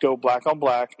sometimes go black on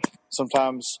black.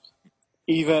 Sometimes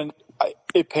even,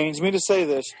 it pains me to say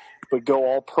this, but go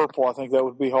all purple. I think that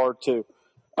would be hard too.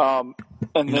 All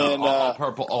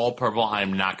purple.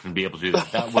 I'm not going to be able to do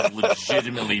that. That would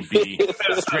legitimately be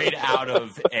straight out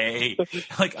of a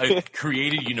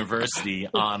created university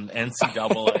on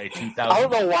NCAA 2000. I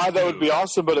don't know why that would be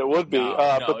awesome, but it would be.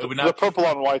 But the purple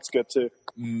on white's good too.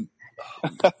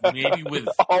 Maybe with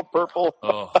all purple.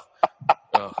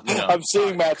 I'm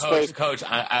seeing Matt's face. Coach,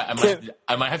 I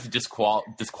might have to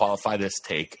disqualify this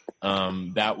take.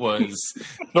 That was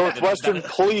Northwestern.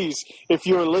 Please, if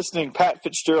you're listening, Pat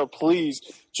Fitzgerald, please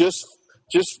just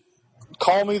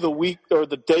call me the week or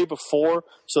the day before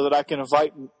so that I can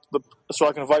invite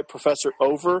Professor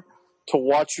over to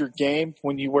watch your game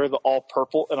when you wear the all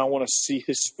purple, and I want to see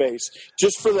his face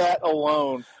just for that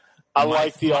alone. I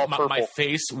like the all purple. My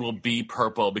face will be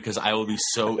purple because I will be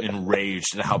so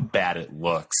enraged at how bad it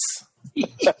looks.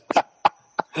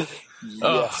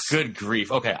 Oh, good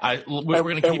grief. Okay, we're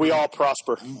going to keep. And we all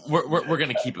prosper. We're going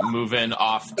to keep it moving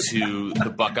off to the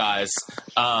Buckeyes.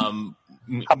 How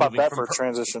about that for a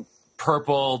transition?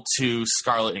 Purple to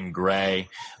scarlet and gray.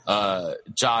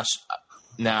 Josh,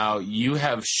 now you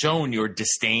have shown your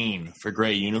disdain for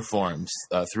gray uniforms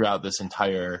throughout this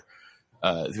entire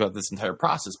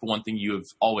process. But one thing you have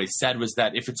always said was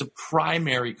that if it's a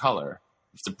primary color,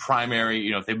 if it's a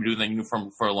primary, if they've been doing that uniform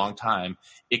for a long time,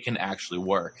 it can actually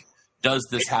work. Does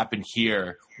this happen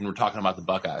here when we're talking about the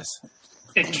Buckeyes?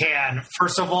 It can.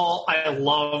 First of all, I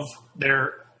love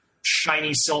their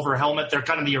shiny silver helmet. They're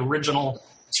kind of the original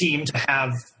team to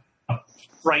have a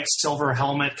bright silver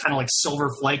helmet, kind of like Silver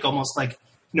Flake, almost like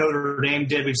Notre Dame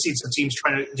did. We've seen some teams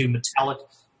trying to do metallic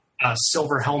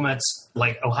silver helmets,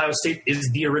 like Ohio State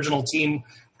is the original team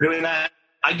doing that.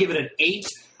 I give it an 8.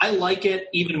 I like it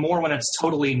even more when it's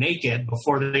totally naked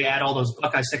before they add all those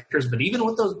Buckeye stickers. But even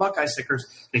with those Buckeye stickers,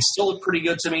 they still look pretty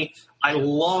good to me. I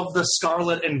love the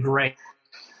scarlet and gray.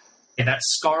 And that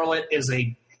scarlet is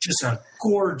just a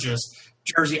gorgeous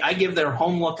jersey. I give their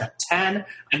home look a 10.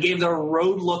 I gave their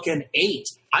road look an 8.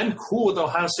 I'm cool with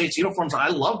Ohio State's uniforms. I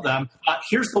love them.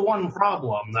 Here's the one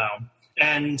problem, though.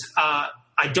 And I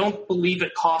don't believe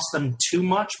it cost them too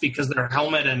much because their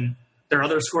helmet and their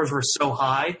other scores were so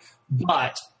high.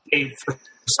 But they, for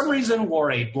some reason,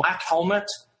 wore a black helmet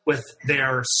with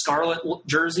their scarlet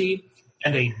jersey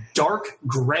and a dark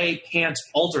gray pant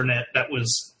alternate that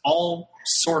was all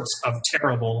sorts of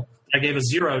terrible. I gave a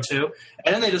 0 to.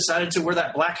 And then they decided to wear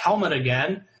that black helmet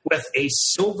again with a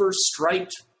silver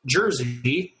striped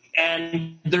jersey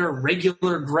and their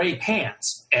regular gray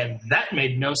pants. And that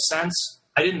made no sense.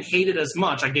 I didn't hate it as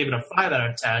much. I gave it a 5 out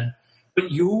of 10. But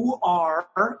you are,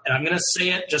 and I'm going to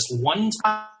say it just one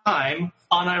time,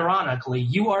 unironically,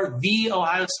 you are the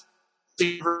Ohio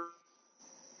State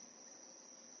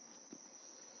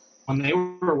when they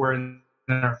were wearing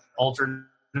their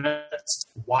alternates.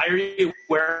 Why are you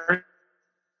wearing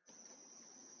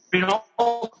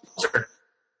alternates?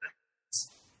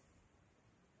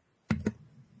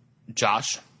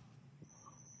 Josh?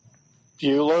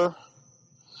 Bueller?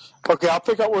 Okay, I'll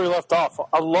pick up where we left off.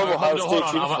 I love Ohio State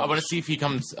uniforms. I want to see if he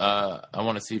comes. I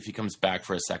want to see if he comes back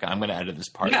for a second. I'm going to edit this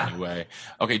part anyway.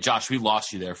 Okay, Josh, we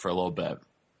lost you there for a little bit.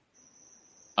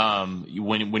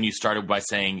 When you started by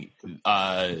saying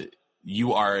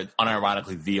you are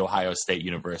unironically the Ohio State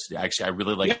University. Actually, I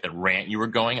really like the rant you were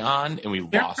going on, and we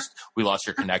lost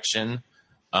your connection.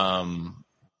 Did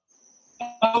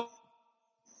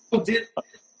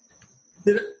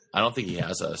it? I don't think he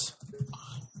has us.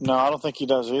 No, I don't think he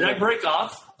does either. Did I break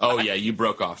off? Oh, yeah, you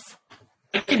broke off.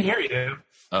 I can hear you.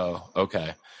 Oh,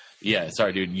 okay. Yeah,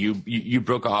 sorry, dude. You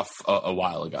broke off a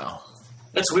while ago.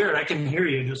 That's weird. I can hear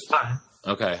you just fine.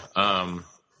 Okay.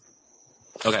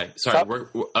 Okay, sorry.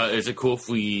 Is it cool if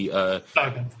we...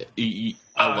 Okay.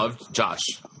 I love Josh.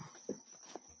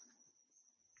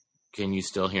 Can you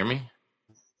still hear me?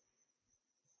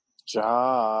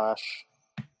 Josh.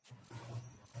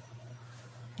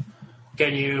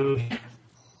 Can you...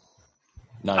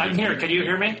 No, I'm here. Can you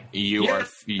hear me? You're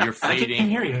fading. I can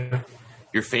hear you.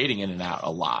 You're fading in and out a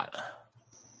lot,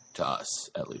 to us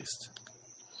at least.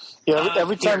 Yeah,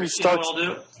 every time you start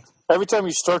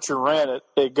your rant,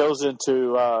 it goes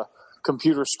into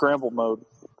computer scramble mode.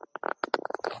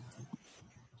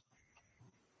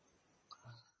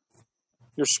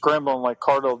 You're scrambling like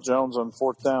Cardell Jones on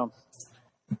 4th down.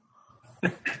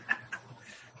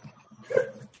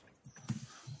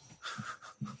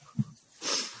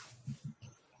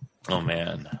 Oh,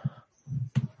 man.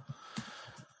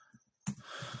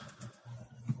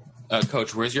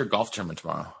 Coach, where's your golf tournament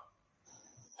tomorrow?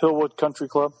 Hillwood Country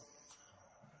Club.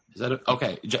 Is that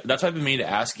okay? That's what I've been meaning to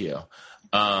ask you.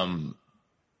 Do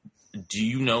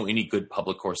you know any good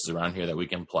public courses around here that we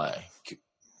can play?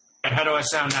 And how do I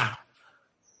sound now?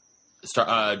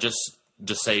 Just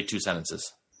say 2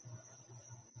 sentences.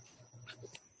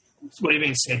 What do you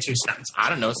mean, say 2 sentences? I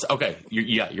don't know. Okay,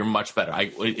 you're much better.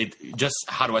 Just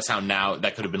how do I sound now?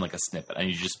 That could have been like a snippet. I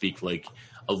need you to speak like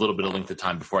a little bit of length of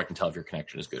time before I can tell if your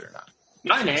connection is good or not.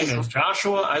 My name is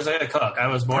Joshua Isaiah Cook. I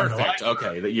was born perfect.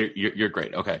 Okay, you're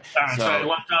great. Okay, so I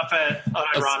left off at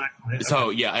unironically.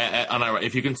 So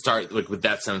if you can start like with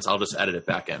that sentence, I'll just edit it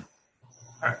back in.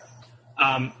 All right.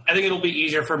 I think it'll be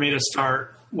easier for me to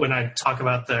start when I talk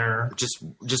about their just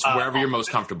wherever you're most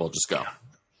comfortable. Just go.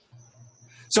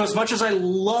 So as much as I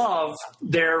love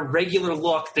their regular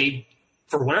look, they,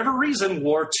 for whatever reason,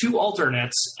 wore 2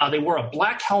 alternates. They wore a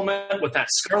black helmet with that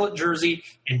scarlet jersey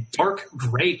and dark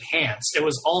gray pants. It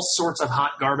was all sorts of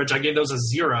hot garbage. I gave those a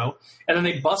 0. And then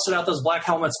they busted out those black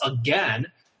helmets again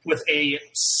with a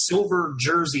silver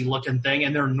jersey looking thing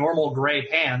and their normal gray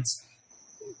pants.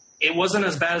 It wasn't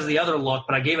as bad as the other look,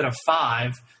 but I gave it a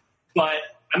 5. But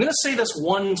I'm going to say this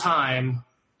one time,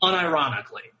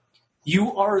 unironically.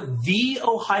 You are the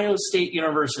Ohio State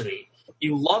University.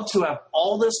 You love to have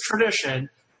all this tradition.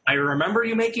 I remember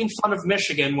you making fun of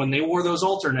Michigan when they wore those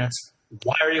alternates.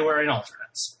 Why are you wearing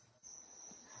alternates?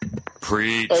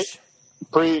 Preach.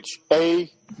 Preach.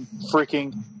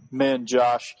 Freaking men,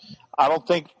 Josh. I'm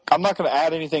not going to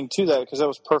add anything to that because that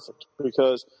was perfect.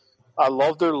 Because I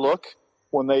love their look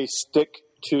when they stick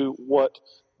to what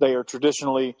they are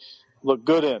traditionally look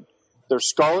good in. Their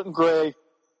scarlet and gray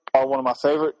are one of my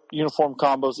favorite uniform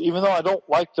combos, even though I don't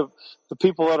like the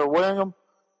people that are wearing them,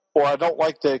 or I don't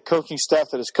like the coaching staff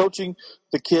that is coaching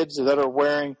the kids that are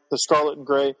wearing the scarlet and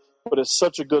gray. But it's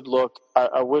such a good look.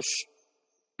 I wish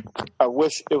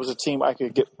it was a team I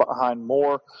could get behind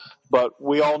more. But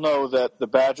we all know that the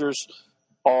Badgers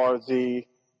are the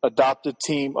adopted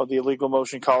team of the Illegal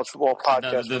Motion College Football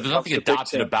Podcast. No, there's nothing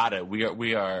adopted about it.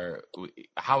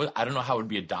 I don't know how it would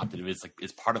be adopted.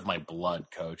 It's part of my blood,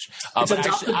 Coach.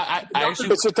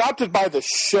 It's adopted by the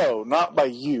show, not by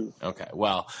you. Okay,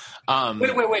 well.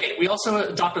 Wait. We also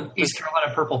adopted East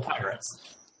Carolina Purple Pirates.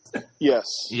 Yes,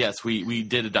 we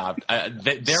did adopt.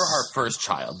 They're our first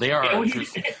child. They are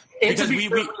because we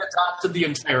adopted the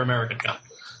entire American continent.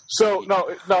 So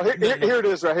here it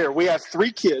is right here. We have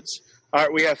 3 kids. All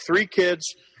right, we have 3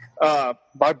 kids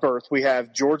by birth. We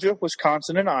have Georgia,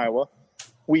 Wisconsin, and Iowa.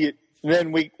 We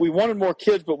wanted more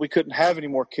kids, but we couldn't have any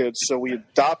more kids, so we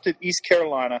adopted East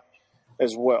Carolina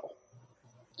as well.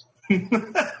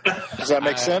 Does that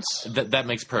make sense? That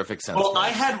makes perfect sense. Well, I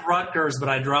had Rutgers, but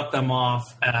I dropped them off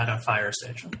at a fire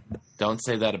station. Don't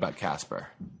say that about Casper.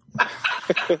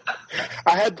 I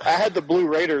had the Blue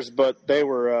Raiders, but they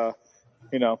were,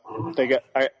 they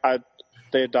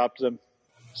adopted them.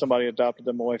 Somebody adopted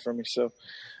them away from me. So,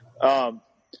 but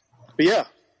yeah,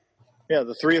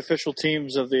 the 3 official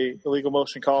teams of the Illegal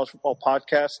Motion College Football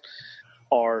Podcast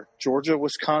are Georgia,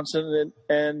 Wisconsin,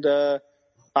 and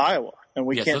Iowa. And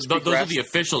we can't speak those are the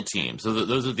official teams. So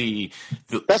those are the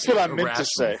that's what I meant to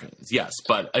say. Things. Yes,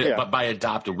 but by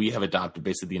adopted, we have adopted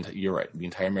basically you're right, the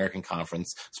entire American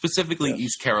Conference, specifically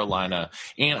East Carolina,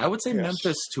 and I would say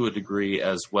Memphis to a degree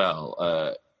as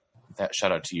well. That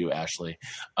shout out to you, Ashley.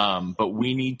 But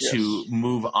we need to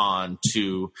move on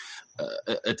to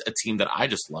a team that I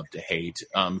just love to hate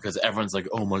because everyone's like,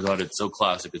 "Oh my God, it's so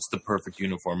classic! It's the perfect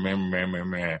uniform."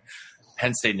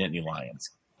 Penn State Nittany Lions.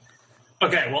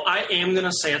 Okay, well, I am going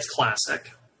to say it's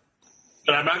classic,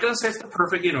 but I'm not going to say it's the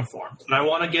perfect uniform. But I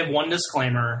want to give one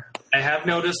disclaimer. I have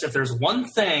noticed if there's one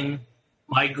thing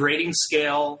my grading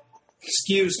scale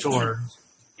skews toward,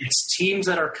 it's teams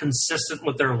that are consistent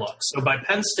with their look. So by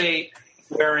Penn State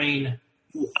wearing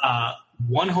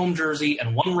 1 home jersey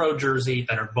and 1 road jersey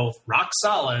that are both rock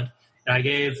solid, and I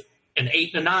gave an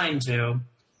 8 and a 9 to,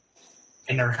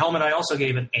 and their helmet I also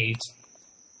gave an 8.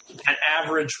 That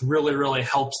average really, really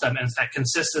helps them, and it's that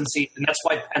consistency, and that's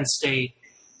why Penn State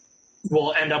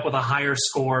will end up with a higher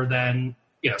score than,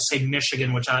 say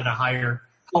Michigan, which had a higher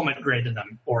helmet grade than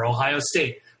them, or Ohio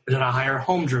State, which had a higher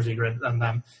home jersey grade than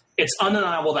them. It's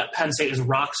undeniable that Penn State is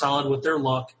rock solid with their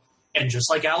look, and just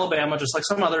like Alabama, just like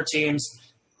some other teams,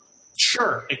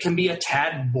 sure, it can be a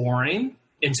tad boring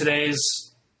in today's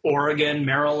Oregon,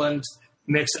 Maryland,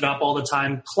 mix it up all the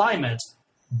time climate,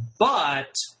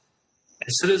 but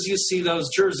as soon as you see those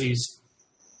jerseys,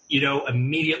 you know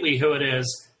immediately who it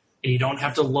is, and you don't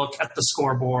have to look at the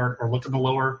scoreboard or look in the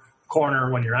lower corner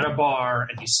when you're at a bar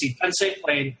and you see Penn State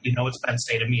playing, you know it's Penn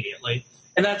State immediately.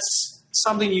 And that's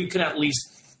something you can at least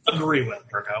agree with,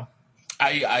 Virgo.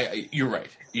 You're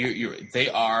right. You're right. They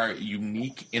are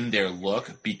unique in their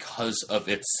look because of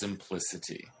its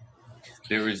simplicity.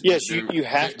 You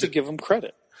have to give them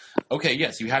credit. Okay,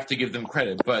 yes, you have to give them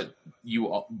credit, but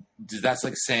that's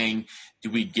like saying, do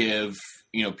we give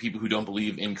people who don't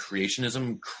believe in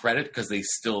creationism credit because they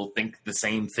still think the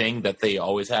same thing that they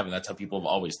always have, and that's how people have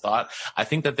always thought? I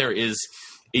think that there is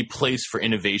a place for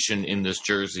innovation in this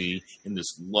jersey, in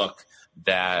this look,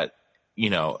 that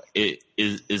it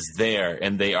is there,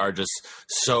 and they are just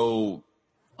so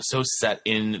set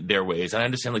in their ways. And I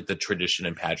understand like the tradition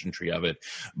and pageantry of it,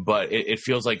 but it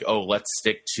feels like, let's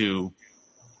stick to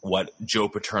what Joe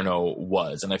Paterno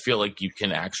was. And I feel like you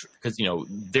can actually, because,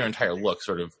 their entire look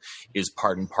sort of is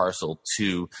part and parcel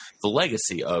to the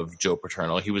legacy of Joe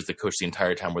Paterno. He was the coach the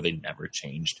entire time where they never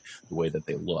changed the way that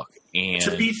they look. And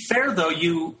to be fair, though,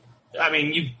 you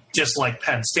just like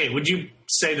Penn State. Would you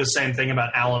say the same thing about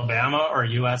Alabama or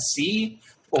USC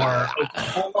or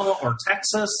Oklahoma or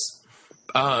Texas?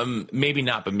 Maybe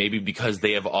not, but maybe because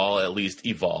they have all at least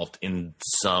evolved in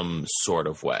some sort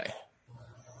of way.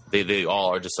 They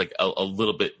all are just like a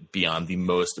little bit beyond the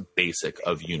most basic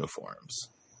of uniforms.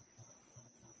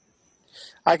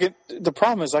 The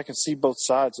problem is I can see both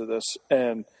sides of this,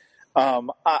 and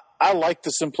I like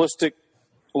the simplistic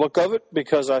look of it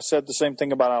because I said the same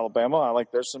thing about Alabama. I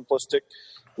like their simplistic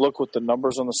look with the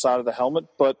numbers on the side of the helmet,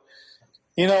 but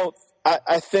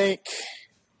I think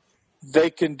they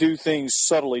can do things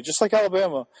subtly, just like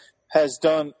Alabama has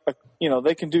done.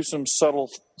 They can do some subtle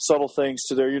things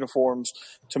to their uniforms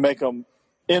to make them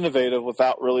innovative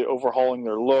without really overhauling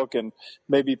their look, and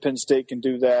maybe Penn State can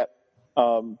do that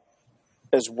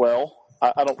as well.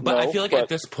 I don't know. But I feel like at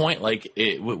this point,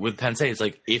 with Penn State, it's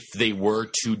like if they were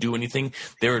to do anything,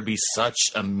 there would be such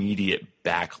immediate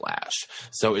backlash.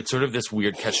 So it's sort of this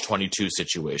weird catch-22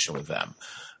 situation with them.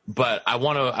 But I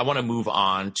want to move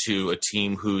on to a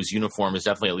team whose uniform is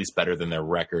definitely at least better than their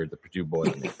record, the Purdue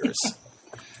Boilermakers.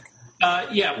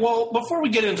 Well, before we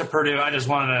get into Purdue, I just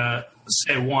wanted to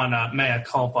say one mea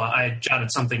culpa. I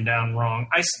jotted something down wrong.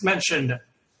 I mentioned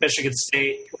Michigan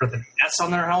State for the S on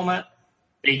their helmet.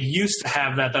 They used to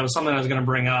have that. That was something I was going to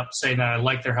bring up, saying that I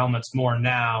like their helmets more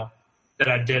now than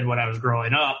I did when I was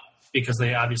growing up because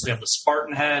they obviously have the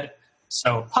Spartan head.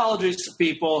 So apologies to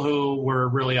people who were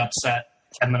really upset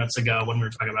 10 minutes ago when we were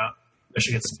talking about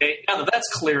Michigan State. Now that that's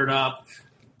cleared up,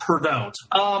 Purdue.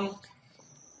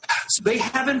 So they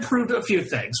have improved a few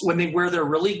things. When they wear their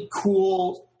really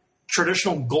cool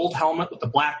traditional gold helmet with the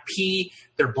black P,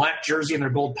 their black jersey, and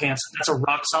their gold pants, that's a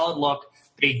rock-solid look.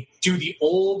 They do the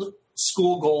old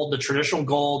school gold, the traditional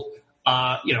gold.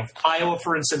 Iowa,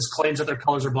 for instance, claims that their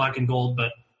colors are black and gold,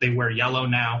 but they wear yellow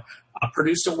now.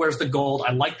 Purdue still wears the gold.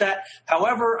 I like that.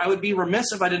 However, I would be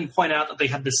remiss if I didn't point out that they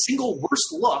had the single worst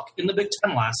look in the Big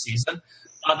Ten last season.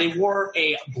 They wore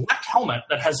a black helmet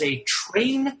that has a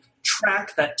train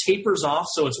track that tapers off,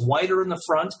 so it's wider in the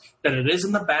front than it is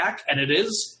in the back, and it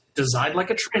is designed like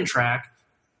a train track.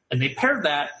 And they paired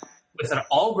that with an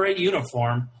all-gray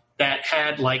uniform that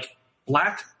had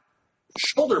black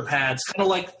shoulder pads, kind of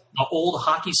like the old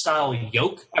hockey-style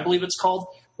yoke, I believe it's called,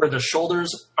 where the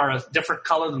shoulders are a different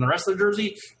color than the rest of the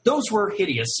jersey. Those were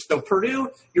hideous. So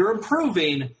Purdue, you're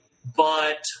improving,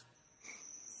 but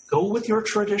go with your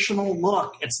traditional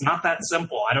look. It's not that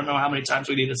simple. I don't know how many times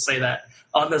we need to say that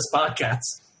on this podcast.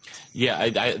 Yeah,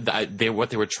 what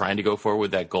they were trying to go for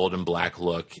with that gold and black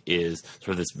look is sort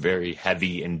of this very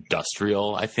heavy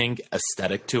industrial, I think,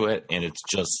 aesthetic to it, and it's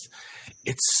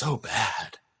so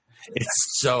bad.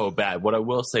 It's so bad. What I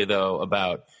will say, though,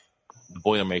 about the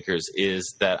Boilermakers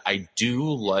is that I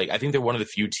think they're one of the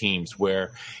few teams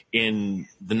where in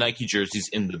the Nike jerseys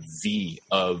in the V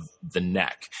of the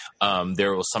neck,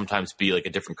 there will sometimes be a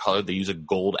different color. They use a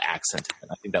gold accent,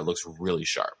 and I think that looks really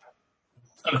sharp.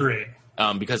 Agreed.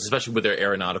 Because especially with their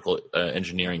aeronautical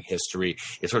engineering history,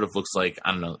 it sort of looks like,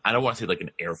 I don't know, I don't want to say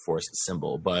an Air Force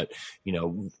symbol, but,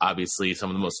 obviously some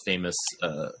of the most famous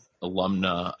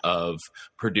alumna of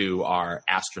Purdue are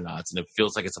astronauts, and it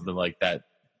feels like it's something like that,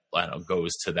 I don't know,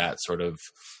 goes to that sort of,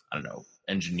 I don't know,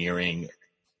 engineering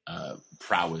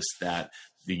prowess that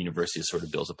the university sort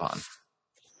of builds upon.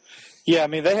 Yeah, I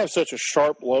mean, they have such a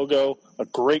sharp logo, a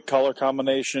great color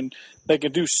combination. They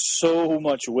can do so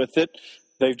much with it.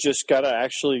 They've just got to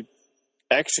actually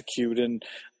execute. And,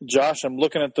 Josh, I'm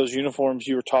looking at those uniforms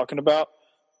you were talking about.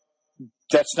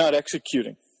 That's not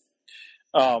executing.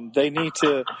 They need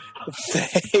to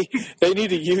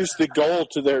use the gold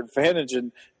to their advantage,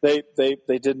 and they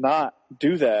did not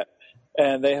do that.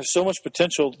 And they have so much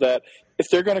potential that if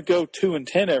they're going to go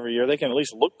 2-10 every year, they can at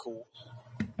least look cool.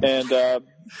 And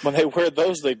when they wear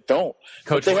those, they don't.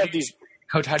 Coach,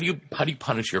 Coach, how do you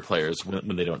punish your players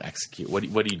when they don't execute? What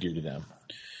do you do to them?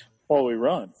 Well, we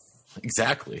run.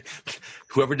 Exactly.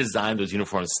 Whoever designed those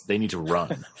uniforms, they need to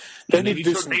run. They need to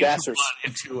do some gassers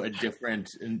into a different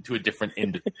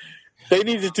industry. They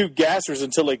need to do gassers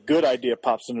until a good idea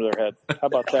pops into their head. How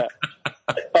about that?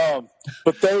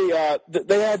 But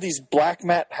they have these black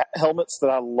matte helmets that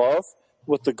I love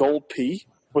with the gold P,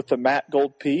 with the matte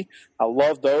gold P. I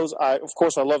love those. Of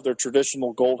course, I love their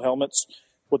traditional gold helmets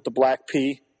with the black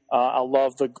P. I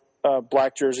love the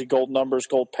black jersey, gold numbers,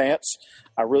 gold pants.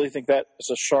 I really think that is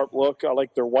a sharp look. I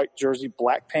like their white jersey,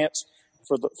 black pants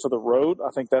for the road. I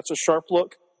think that's a sharp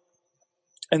look.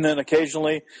 And then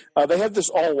occasionally they have this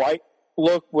all white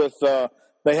look with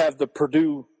they have the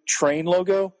Purdue train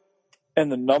logo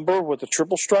and the number with the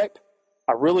triple stripe.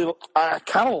 I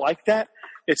kind of like that.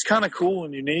 It's kind of cool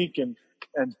and unique and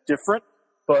different,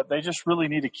 but they just really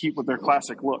need to keep with their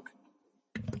classic look.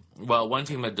 Well, one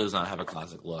team that does not have a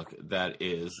classic look, that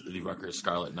is the Rutgers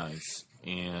Scarlet Knights.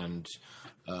 and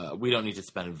we don't need to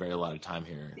spend a very lot of time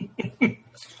here.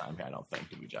 I don't think,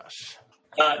 do we, Josh?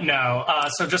 No.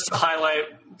 So just to highlight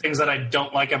things that I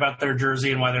don't like about their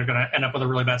jersey and why they're going to end up with a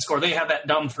really bad score, they have that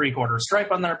dumb 3/4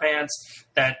 stripe on their pants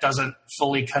that doesn't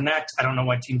fully connect. I don't know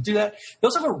why teams do that. They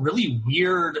also have a really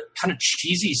weird, kind of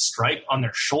cheesy stripe on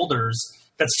their shoulders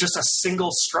that's just a single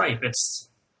stripe. It's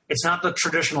not the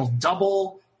traditional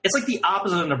double. It's like the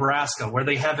opposite of Nebraska, where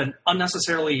they have an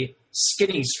unnecessarily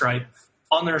skinny stripe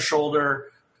on their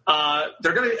shoulder.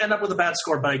 They're going to end up with a bad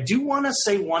score, but I do want to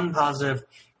say one positive.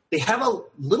 They have a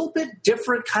little bit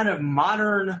different kind of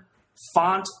modern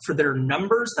font for their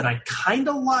numbers that I kind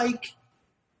of like.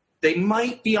 They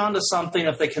might be onto something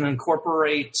if they can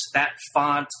incorporate that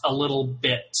font a little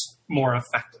bit more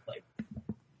effectively.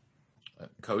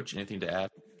 Coach, anything to add?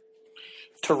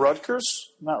 To Rutgers?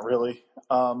 Not really.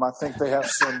 I think they have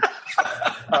some.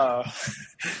 I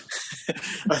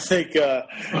think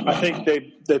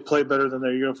they play better than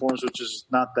their uniforms, which is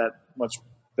not that much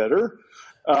better.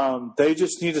 They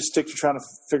just need to stick to trying to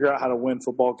figure out how to win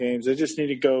football games. They just need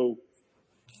to go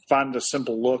find a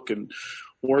simple look and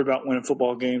worry about winning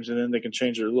football games, and then they can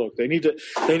change their look. They need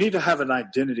to have an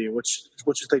identity, which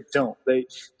they don't. They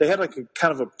had like a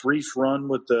kind of a brief run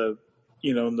with the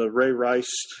Ray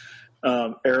Rice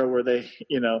era where they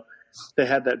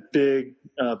had that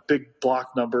big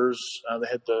block numbers.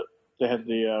 They had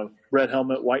the red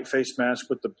helmet, white face mask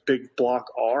with the big block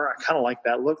R. I kind of like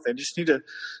that look. They just need to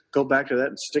go back to that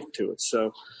and stick to it.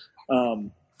 So,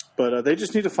 but they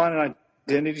just need to find an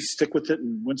identity, stick with it,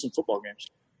 and win some football games.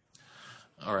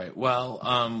 All right. Well,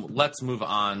 let's move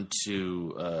on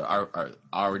to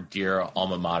our dear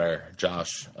alma mater,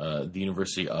 Josh, the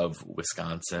University of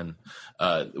Wisconsin.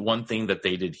 One thing that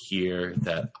they did here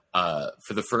that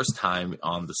for the first time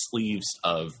on the sleeves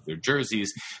of their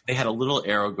jerseys, they had a little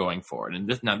arrow going forward. And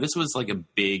this was like a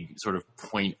big sort of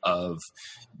point of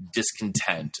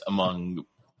discontent among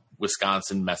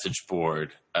Wisconsin message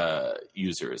board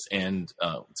users. And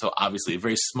so obviously a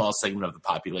very small segment of the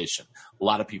population. A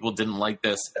lot of people didn't like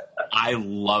this. I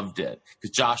loved it.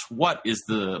 Because Josh, what is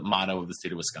the motto of the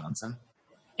state of Wisconsin?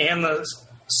 And the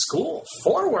school,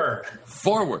 forward.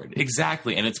 Forward,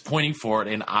 exactly. And it's pointing forward.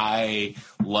 And I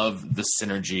love the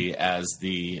synergy as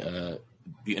the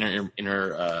inner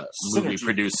movie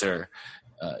producer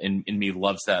in me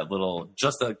loves that little,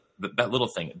 just that little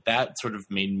thing. That sort of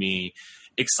made me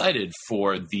excited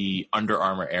for the Under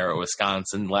Armour era of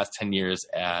Wisconsin. The last 10 years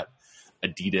at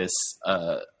Adidas,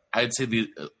 I'd say the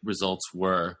results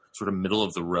were sort of middle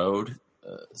of the road.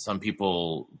 Some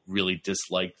people really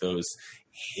disliked those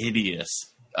hideous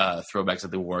throwbacks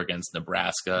that they wore against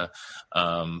Nebraska.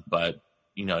 But,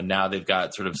 now they've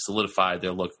got sort of solidified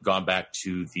their look, gone back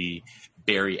to the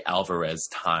Barry Alvarez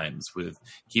times with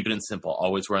keep it simple,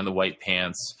 always wearing the white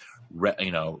pants,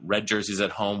 red jerseys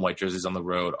at home, white jerseys on the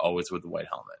road, always with the white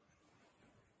helmet.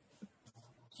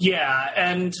 Yeah,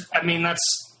 and I mean that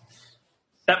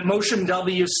Motion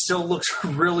W still looks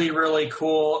really, really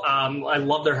cool. I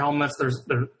love their helmets.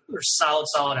 They're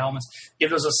solid helmets. Give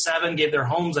those a 7. Gave their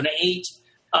homes an 8.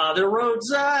 Their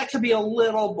roads could be a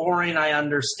little boring, I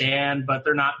understand, but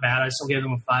they're not bad. I still gave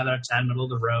them a 5 out of 10, middle of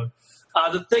the road.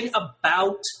 The thing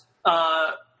about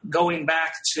going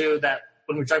back to that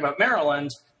when we talk about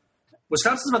Maryland,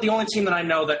 Wisconsin's about the only team that I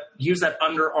know that used that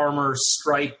Under Armour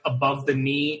stripe above the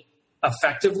knee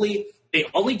effectively. They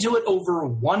only do it over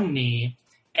one knee,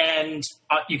 and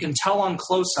you can tell on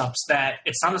close-ups that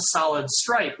it's not a solid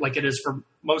stripe like it is for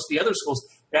most of the other schools.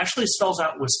 It actually spells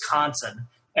out Wisconsin,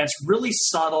 and it's really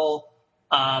subtle,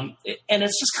 and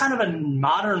it's just kind of a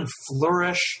modern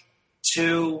flourish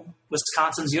to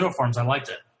Wisconsin's uniforms. I liked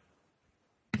it.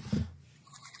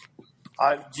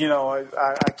 I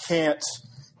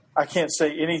can't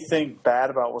say anything bad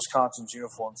about Wisconsin's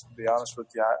uniforms, to be honest with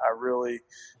you. I really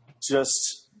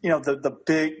just,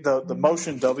 the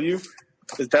Motion W,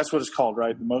 that's what it's called,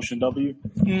 right? The Motion W.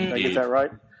 Did I get that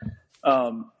right?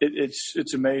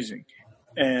 It's amazing.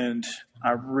 And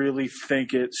I really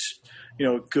think it's,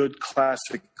 a good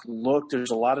classic look. There's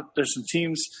some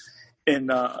teams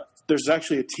there's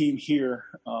actually a team here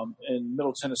in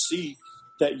Middle Tennessee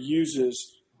that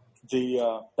uses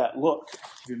that look,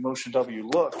 the Motion W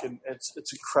look, and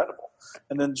it's incredible.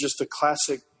 And then just the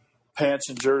classic pants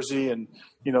and jersey, and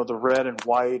the red and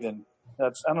white, and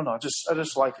that's, I don't know, I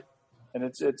just like it, and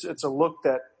it's a look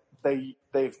that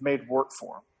they've made work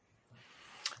for them.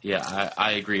 Yeah,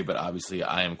 I agree, but obviously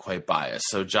I am quite biased.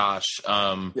 So Josh,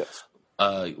 yes.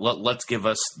 Let's give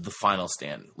us the final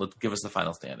stand. Let's give us the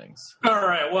final standings. All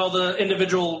right. Well, the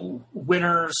individual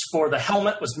winners for the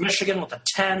helmet was Michigan with a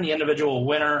 10. The individual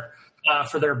winner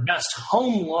for their best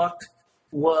home look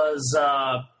was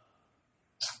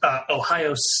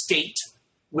Ohio State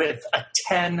with a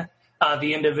 10.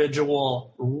 The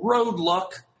individual road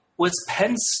look was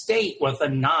Penn State with a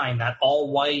 9. That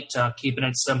all-white, keeping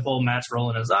it simple, Matt's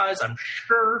rolling his eyes, I'm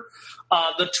sure.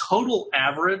 The total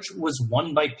average was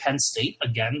won by Penn State.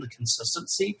 Again, the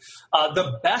consistency.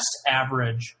 The best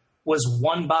average was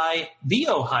won by the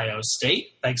Ohio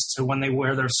State, thanks to when they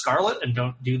wear their scarlet and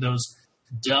don't do those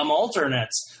dumb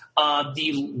alternates.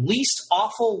 The least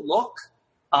awful look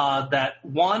that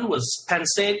won was Penn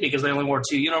State because they only wore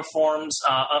 2 uniforms.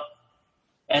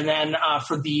 And then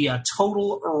for the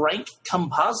total rank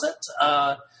composite,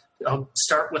 I'll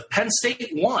start with Penn State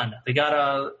won. They got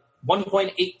a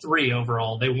 1.83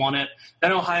 overall. They won it.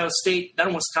 Then Ohio State,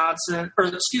 then Wisconsin,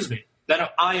 then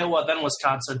Iowa, then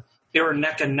Wisconsin. They were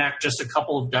neck and neck, just a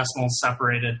couple of decimals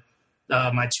separated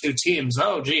my 2 teams.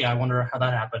 Oh, gee, I wonder how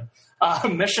that happened.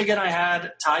 Michigan I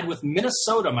had tied with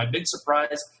Minnesota, my big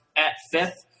surprise, at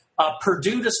 5th.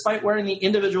 Purdue, despite wearing the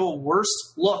individual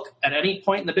worst look at any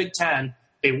point in the Big Ten,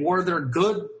 they wore their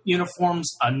good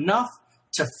uniforms enough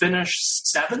to finish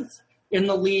 7th in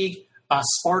the league.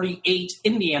 Sparty 8,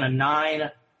 Indiana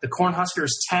 9, the Cornhuskers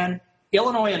 10,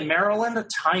 Illinois and Maryland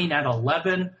tying at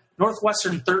 11,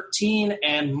 Northwestern 13,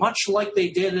 and much like they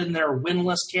did in their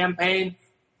winless campaign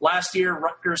last year,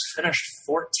 Rutgers finished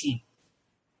 14th.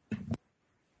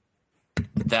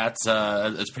 That's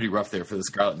pretty rough there for the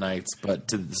Scarlet Knights, but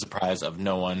to the surprise of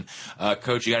no one.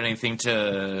 Coach, you got anything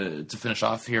to finish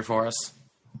off here for us?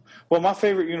 Well, my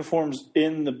favorite uniforms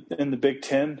in the Big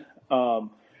Ten.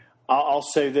 I'll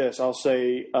say this. I'll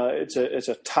say it's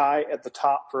a tie at the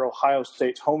top for Ohio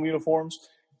State's home uniforms,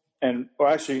 or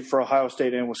actually for Ohio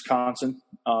State and Wisconsin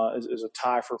is a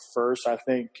tie for first. I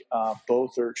think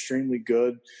both are extremely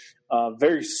good.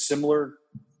 Very similar,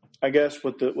 I guess,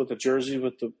 with the jerseys,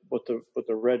 with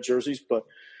the red jerseys, but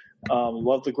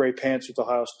love the gray pants with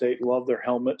Ohio State. Love their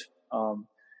helmet,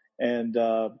 and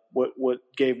what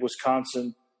gave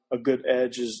Wisconsin a good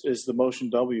edge is the Motion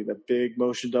W, that big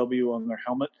Motion W on their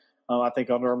helmet. I think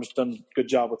Under Armour's done a good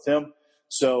job with them.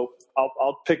 So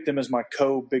I'll pick them as my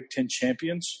co-Big Ten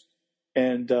champions.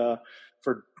 And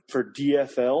for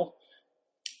DFL,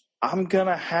 I'm going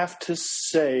to have to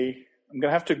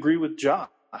agree with Josh.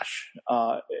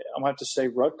 I'm going to have to say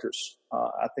Rutgers.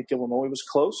 I think Illinois was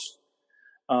close,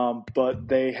 but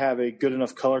they have a good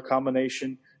enough color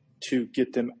combination to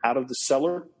get them out of the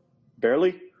cellar,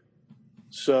 barely.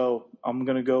 So I'm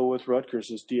going to go with Rutgers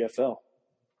as DFL.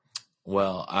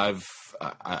 Well,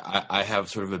 I have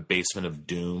sort of a basement of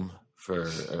doom for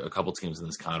a couple teams in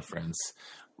this conference.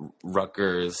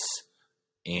 Rutgers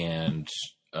and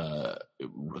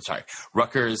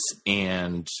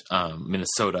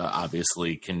Minnesota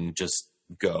obviously can just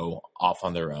go off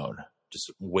on their own, just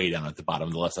way down at the bottom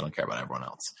of the list. I don't care about everyone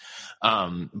else.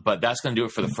 But that's going to do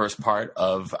it for the first part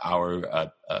of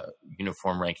our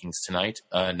uniform rankings tonight.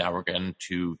 Now we're going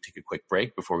to take a quick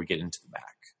break before we get into the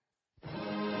back.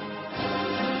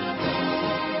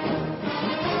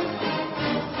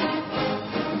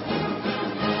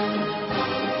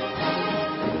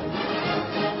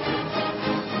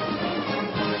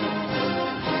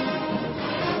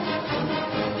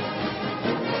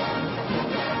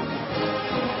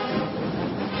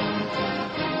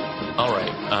 All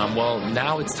right. Well,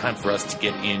 now it's time for us to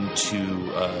get into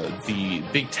the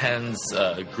Big Ten's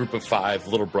group of 5,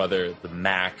 little brother, the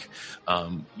MAC.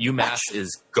 UMass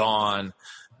is gone.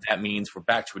 That means we're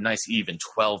back to a nice even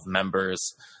 12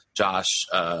 members. Josh,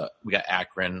 we got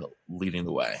Akron leading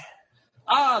the way.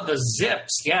 The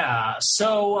Zips, yeah.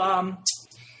 So,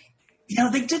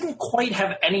 they didn't quite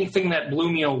have anything that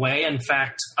blew me away. In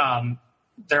fact,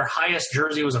 their highest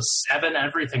jersey was a 7.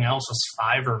 Everything else was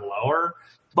 5 or lower.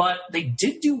 But they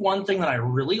did do one thing that I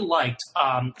really liked.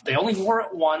 They only wore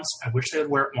it once. I wish they would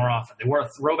wear it more often. They wore a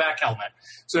throwback helmet.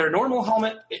 So their normal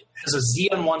helmet has a Z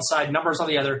on one side, numbers on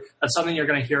the other. That's something you're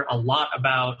going to hear a lot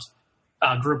about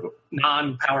group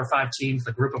non-Power 5 teams,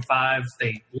 the group of 5.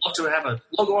 They love to have a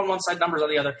logo on one side, numbers on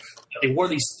the other. They wore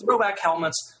these throwback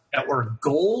helmets that were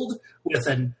gold with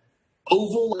an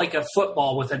oval like a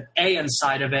football with an A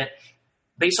inside of it.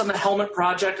 Based on the Helmet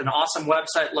Project, an awesome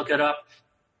website, look it up.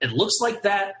 It looks like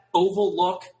that oval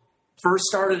look first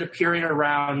started appearing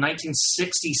around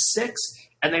 1966,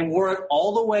 and they wore it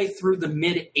all the way through the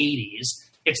mid-'80s.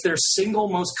 It's their single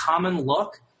most common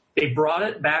look. They brought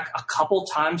it back a couple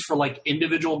times for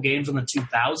individual games in the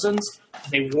 2000s.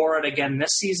 They wore it again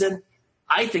this season.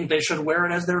 I think they should wear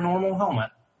it as their normal helmet.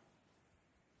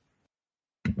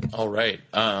 All right.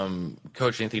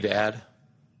 Coach, anything to add?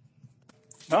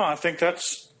 No, I think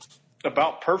that's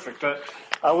about perfect.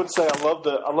 I would say I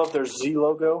love their Z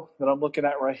logo that I'm looking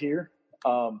at right here.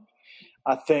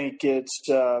 I think it's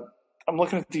I'm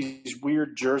looking at these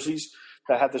weird jerseys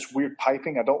that have this weird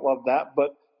piping. I don't love that,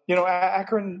 but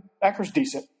Akron's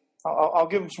decent. I'll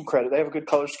give them some credit. They have a good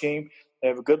color scheme. They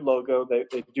have a good logo. They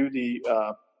do the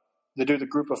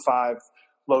Group of 5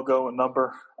 logo and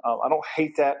number. I don't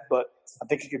hate that, but I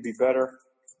think it could be better.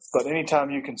 But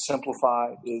anytime you can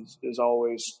simplify is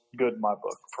always good in my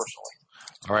book, personally.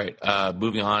 All right,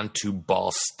 moving on to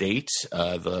Ball State,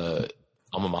 the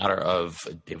alma mater of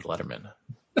David Letterman.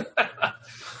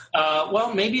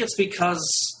 Well, maybe it's because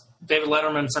David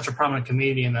Letterman is such a prominent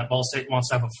comedian that Ball State wants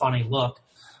to have a funny look.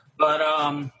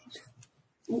 But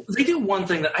they do one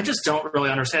thing that I just don't really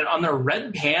understand. On their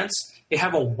red pants, they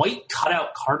have a white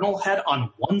cutout cardinal head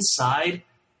on one side,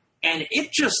 and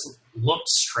it just looked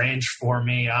strange for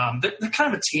me. They're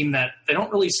kind of a team that they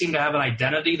don't really seem to have an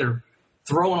identity. They're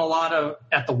throwing a lot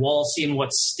at the wall, seeing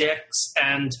what sticks.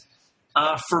 And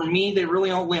for me, they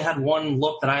really only had one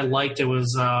look that I liked. It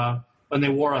was when they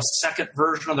wore a second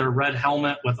version of their red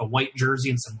helmet with a white jersey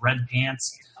and some red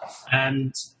pants.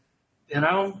 And,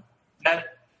 the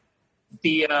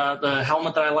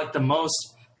helmet that I liked the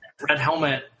most, red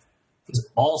helmet, was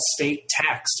Ball State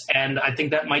text. And I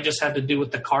think that might just have to do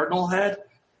with the cardinal head.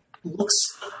 Looks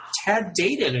a tad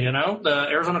dated, The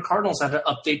Arizona Cardinals had to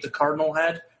update the cardinal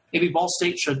head. Maybe Ball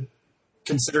State should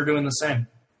consider doing the same.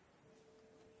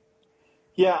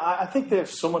 Yeah, I think they have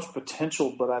so much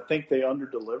potential, but I think they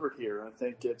underdelivered here. I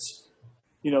think it's,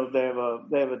 they have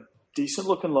a decent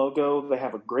looking logo. They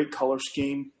have a great color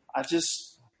scheme. I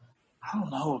don't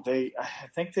know. I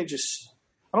think they just,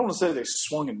 I don't want to say they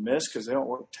swung and missed because they don't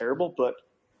look terrible, but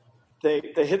they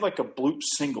hit like a bloop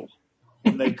single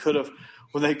when they could have,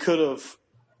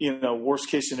 worst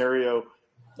case scenario,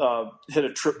 hit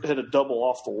a double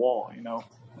off the wall, and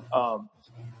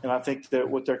I think that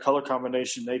with their color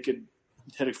combination, they could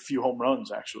hit a few home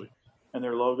runs actually, and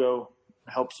their logo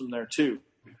helps them there too.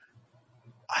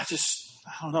 I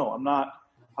don't know.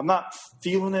 I'm not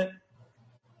feeling it.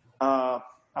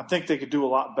 I think they could do a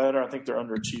lot better. I think they're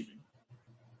underachieving.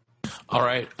 All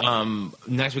right.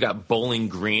 Next, we got Bowling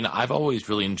Green. I've always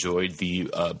really enjoyed the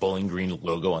Bowling Green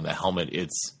logo on the helmet.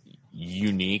 It's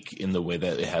unique in the way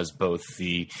that it has both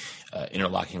the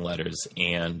interlocking letters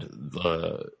and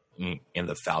the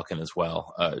falcon as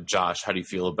well. Josh, how do you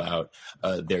feel about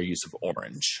their use of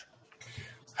orange?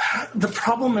 The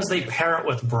problem is they pair it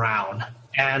with brown,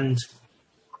 and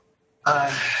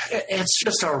it's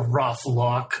just a rough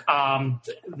look.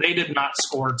 They did not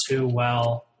score too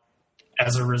well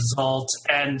as a result,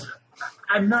 and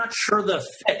I'm not sure the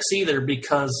fix either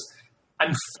because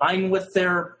I'm fine with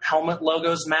their helmet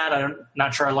logos, Matt. I'm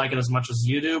not sure I like it as much as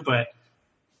you do, but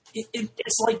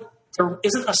it's like there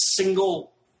isn't a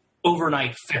single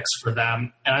overnight fix for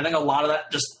them, and I think a lot of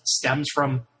that just stems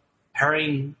from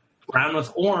pairing brown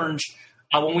with orange.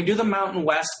 When we do the Mountain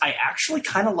West, I actually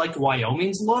kind of like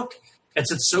Wyoming's look. And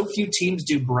since so few teams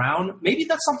do brown, maybe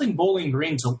that's something Bowling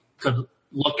Green could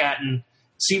look at and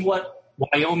see what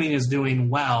Wyoming is doing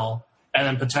well, and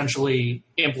then potentially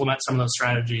implement some of those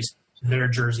strategies to their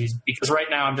jerseys. Because right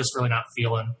now, I'm just really not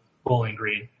feeling Bowling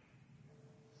Green.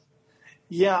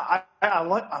 Yeah, I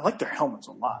like their helmets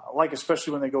a lot. I like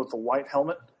especially when they go with the white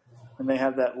helmet and they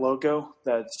have that logo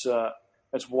that's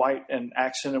white and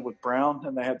accented with brown,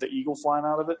 and they have the eagle flying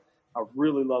out of it. I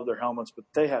really love their helmets, but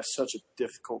they have such a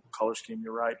difficult color scheme.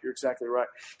 You're right. You're exactly right.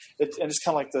 And it's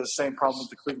kind of like the same problem with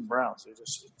the Cleveland Browns.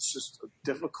 It's just a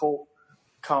difficult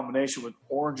combination with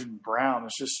orange and brown.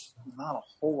 It's just not a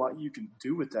whole lot you can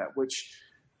do with that, which,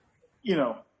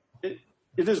 it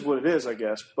is what it is, I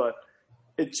guess. But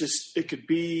it could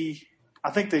be –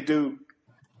 I think they do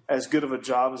as good of a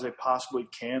job as they possibly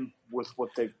can with what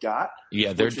they've got.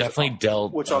 Yeah, they're definitely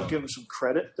dealt – which I'll give them some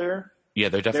credit there. Yeah,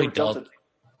 they're definitely dealt –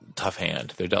 tough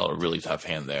hand. They dealt a really tough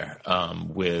hand there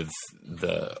with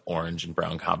the orange and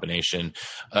brown combination.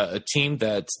 A team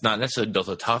that's not necessarily dealt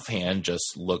a tough hand,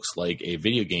 just looks like a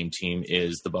video game team,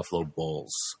 is the Buffalo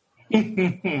Bulls.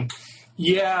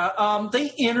 Yeah,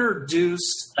 they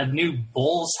introduced a new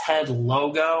Bulls head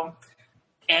logo,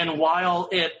 and while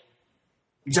it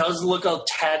does look a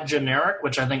tad generic,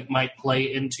 which I think might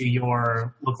play into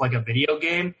your look like a video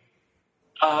game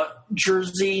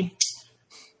jersey,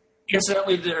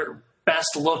 incidentally, their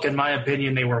best look, in my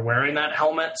opinion, they were wearing that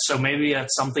helmet, so maybe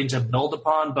that's something to build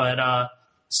upon. But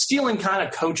stealing kind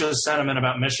of coach's sentiment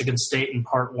about Michigan State in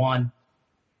part one,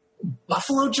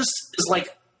 Buffalo just is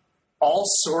like all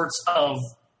sorts of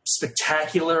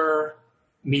spectacular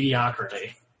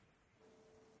mediocrity.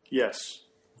 Yes.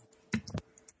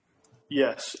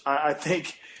 I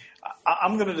think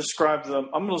I'm going to describe them.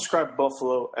 I'm going to describe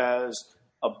Buffalo as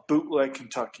a bootleg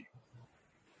Kentucky.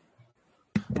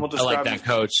 we'll I like describe that, as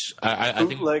Coach. I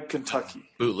think bootleg Kentucky.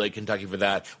 bootleg Kentucky for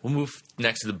that. We'll move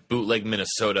next to the bootleg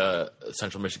Minnesota,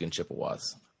 Central Michigan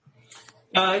Chippewas.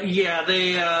 Yeah,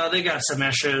 they got some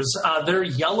issues. Their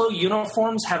yellow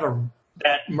uniforms have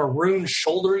that maroon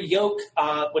shoulder yoke,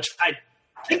 which I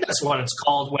think that's what it's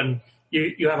called when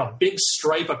you have a big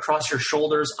stripe across your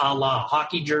shoulders, a la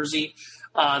hockey jersey.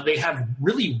 They have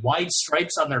really wide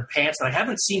stripes on their pants that I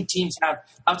haven't seen teams have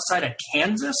outside of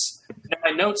Kansas. In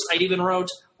my notes, I even wrote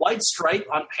wide stripe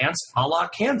on pants a la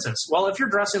Kansas. Well, if you're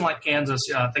dressing like Kansas,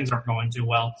 things aren't going too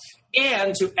well.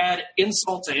 And to add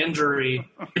insult to injury,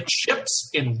 the Chips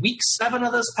in Week 7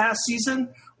 of this past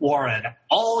season wore an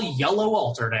all-yellow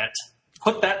alternate.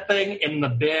 Put that thing in the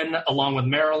bin along with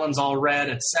Maryland's all red,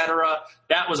 etc.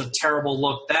 That was a terrible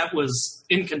look. That was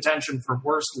in contention for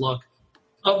worst look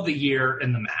of the year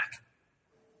in the MAC.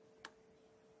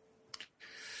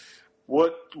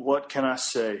 What can I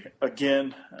say?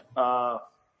 Again, yikes!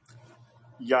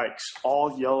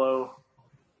 All yellow.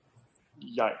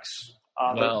 Yikes!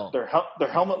 Their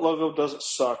helmet logo doesn't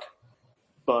suck,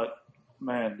 but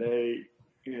man, they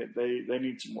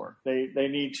need some work. They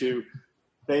need to.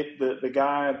 The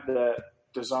guy that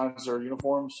designs their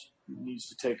uniforms needs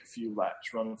to take a few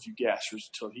laps, run a few gassers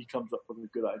until he comes up with a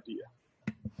good idea.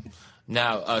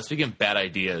 Now, speaking of bad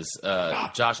ideas,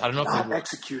 Josh, I don't know if they're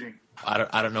executing.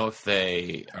 I don't know if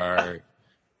they are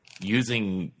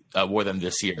using wore them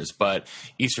this year's, but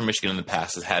Eastern Michigan in the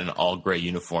past has had an all gray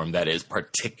uniform that is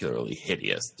particularly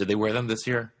hideous. Did they wear them this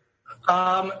year?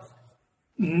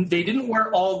 They didn't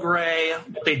wear all gray,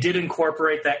 but they did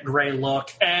incorporate that gray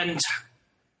look. And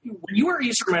when you are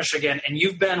Eastern Michigan and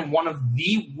you've been one of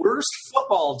the worst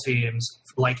football teams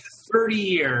for like 30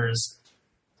 years,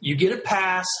 you get a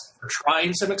pass for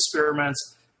trying some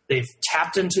experiments. They've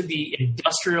tapped into the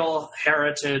industrial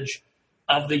heritage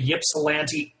of the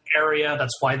Ypsilanti area.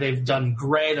 That's why they've done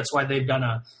gray. That's why they've done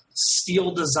a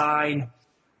steel design.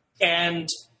 And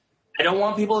I don't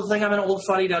want people to think I'm an old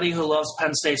fuddy-duddy who loves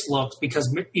Penn State's looks,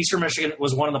 because Eastern Michigan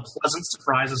was one of the pleasant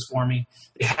surprises for me.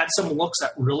 They had some looks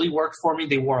that really worked for me.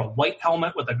 They wore a white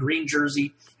helmet with a green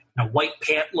jersey and a white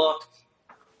pant look.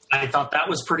 I thought that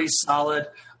was pretty solid.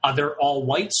 Their all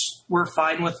whites were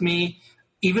fine with me.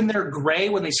 Even their gray,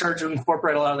 when they started to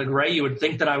incorporate a lot of the gray, you would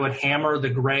think that I would hammer the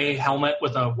gray helmet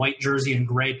with a white jersey and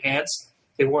gray pants.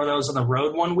 They wore those on the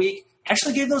road one week.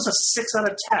 Actually gave those a 6 out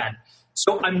of 10.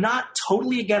 So I'm not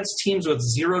totally against teams with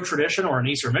zero tradition, or in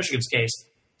Eastern Michigan's case,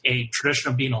 a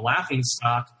tradition of being a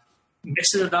laughingstock,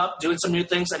 mixing it up, doing some new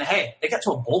things. And, hey, they got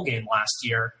to a bowl game last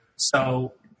year.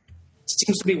 So it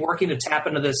seems to be working to tap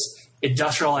into this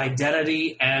industrial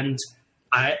identity. And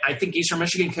I think Eastern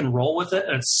Michigan can roll with it.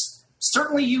 And it's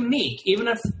certainly unique. Even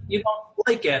if you don't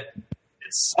like it,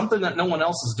 it's something that no one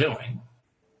else is doing.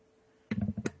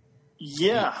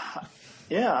 Yeah.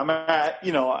 Yeah, I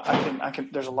mean, I can.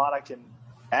 There's a lot I can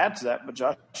add to that, but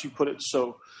Josh, you put it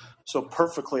so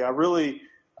perfectly. I really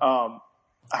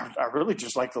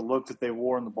just like the look that they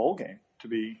wore in the bowl game. To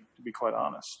be quite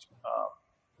honest,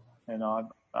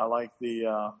 I like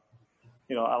the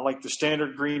I like the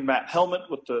standard green matte helmet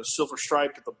with the silver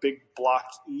stripe with the big block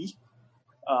E.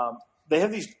 They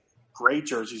have these gray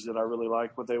jerseys that I really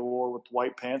like. What they wore with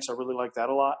white pants, I really like that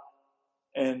a lot.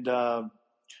 And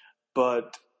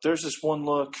but there's this one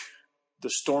look, the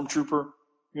Stormtrooper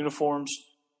uniforms.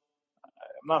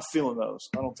 I'm not feeling those.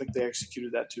 I don't think they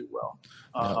executed that too well.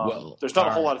 There's not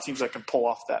a whole lot of teams that can pull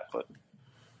off that, but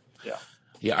yeah.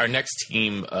 Yeah, our next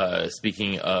team,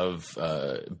 speaking of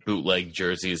bootleg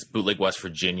jerseys, bootleg West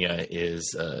Virginia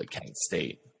is Kent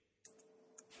State.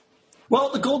 Well,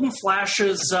 the Golden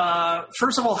Flashes,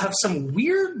 first of all, have some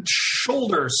weird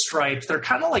shoulder stripes. They're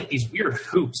kind of like these weird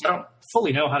hoops. I don't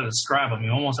fully know how to describe them.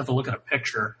 You almost have to look at a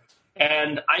picture.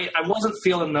 And I wasn't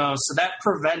feeling those, so that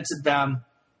prevented them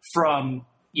from,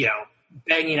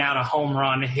 banging out a home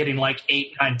run, hitting like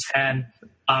 8, 9, 10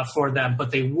 for them.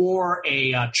 But they wore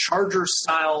a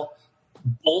Charger-style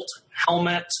Bolt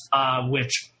helmet,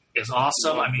 which is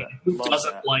awesome. I mean, who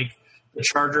doesn't like the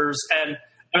Chargers? And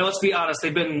I mean, let's be honest,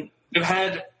 they've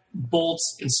had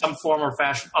bolts in some form or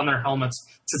fashion on their helmets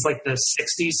since like the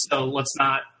 60s, so let's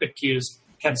not accuse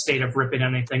Kent State of ripping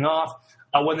anything off.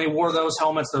 When they wore those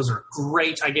helmets, those are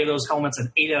great. I gave those helmets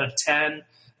an 8 out of 10.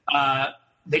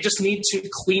 They just need to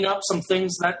clean up some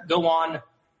things that go on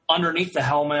underneath the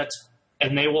helmet,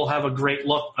 and they will have a great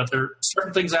look. But they're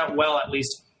starting things out well, at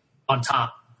least on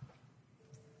top.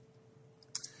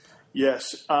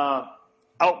 Yes. I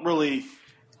don't really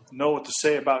know what to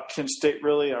say about Kent State,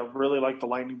 really. I really like the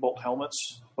Lightning Bolt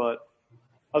helmets. But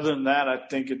other than that, I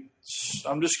think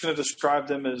I'm just going to describe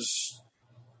them as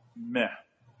meh.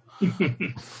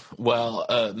 Well,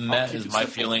 Matt is my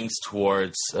feelings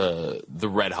towards the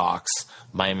Redhawks,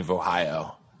 Miami of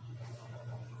Ohio.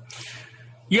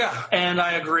 Yeah, and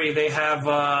I agree. They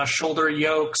have shoulder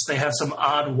yokes. They have some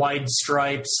odd wide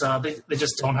stripes. They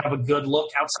just don't have a good look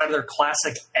outside of their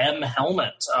classic M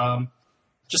helmet.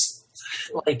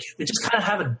 They just kind of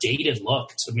have a dated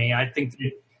look to me. I think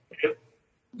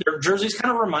their jerseys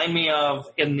kind of remind me of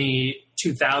in the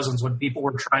 2000s when people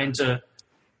were trying to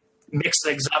mix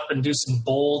things up and do some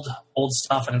bold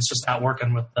stuff, and it's just not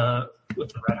working with the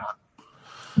Redhawks.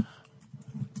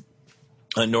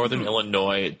 A Northern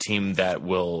Illinois team that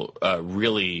will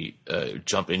really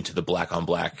jump into the black on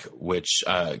black, which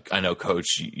I know, Coach,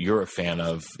 you're a fan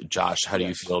of. Josh, how do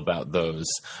you feel about those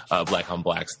black on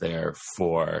blacks there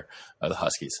for the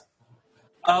Huskies?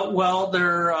 Well,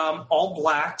 they're all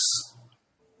blacks.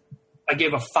 I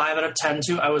gave a 5 out of 10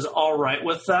 to. I was all right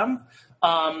with them.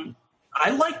 I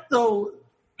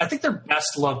think their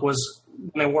best look was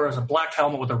when they wore a black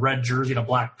helmet with a red jersey and a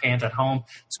black pant at home.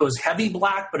 So it was heavy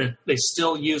black, but they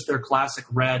still used their classic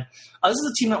red. This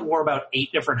is a team that wore about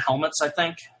 8 different helmets, I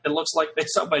think. It looks like,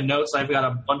 based on my notes, I've got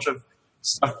a bunch of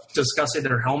stuff discussing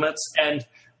their helmets. And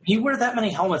when you wear that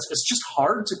many helmets, it's just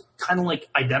hard to kind of like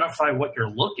identify what your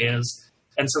look is.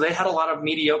 And so they had a lot of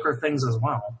mediocre things as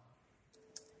well.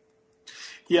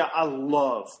 Yeah, I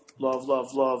love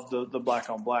the black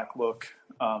on black look.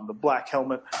 The black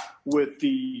helmet with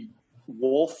the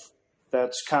wolf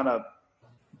that's kind of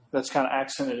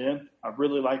accented in. I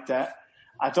really like that.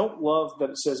 I don't love that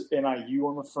it says NIU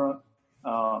on the front.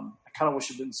 I kind of wish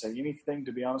it didn't say anything,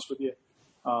 to be honest with you.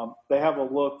 They have a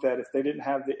look that if they didn't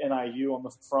have the NIU on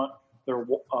the front, they're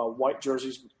white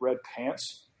jerseys with red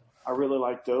pants. I really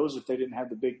like those. If they didn't have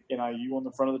the big NIU on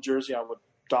the front of the jersey, I would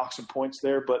dock some points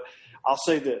there. But I'll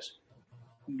say this.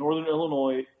 Northern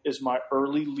Illinois is my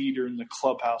early leader in the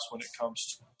clubhouse when it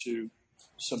comes to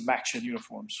some MAC-10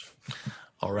 uniforms.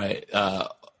 All right.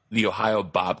 The Ohio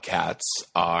Bobcats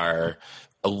are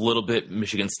a little bit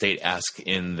Michigan State-esque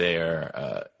in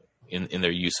their in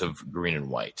their use of green and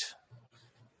white.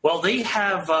 Well, they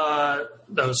have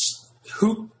those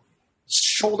hoop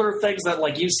shoulder things that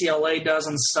like UCLA does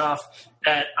and stuff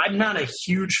that I'm not a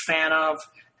huge fan of.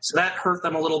 So that hurt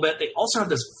them a little bit. They also have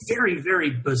this very,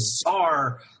 very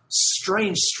bizarre,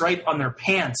 strange stripe on their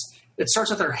pants. It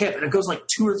starts at their hip, and it goes like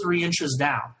 2 or 3 inches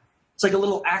down. It's like a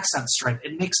little accent stripe.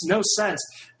 It makes no sense.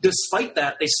 Despite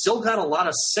that, they still got a lot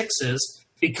of 6s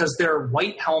because their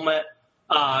white helmet,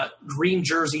 green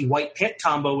jersey, white pant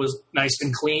combo was nice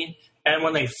and clean. And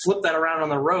when they flip that around on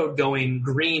the road going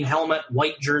green helmet,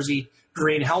 white jersey,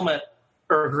 green helmet,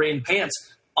 or green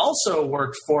pants also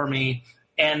worked for me.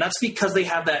 And that's because they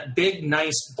have that big,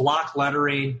 nice block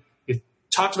lettering. We've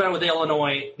talked about it with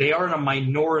Illinois. They are in a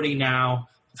minority now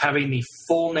of having the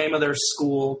full name of their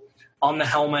school on the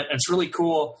helmet. And it's really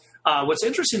cool. What's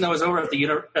interesting, though, is over at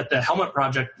the Helmet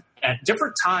Project, at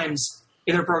different times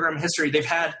in their program history, they've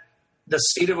had the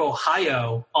state of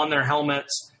Ohio on their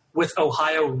helmets with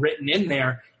Ohio written in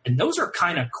there. And those are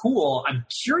kind of cool. I'm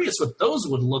curious what those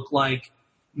would look like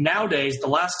nowadays. The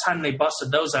last time they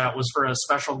busted those out was for a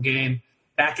special game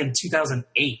back in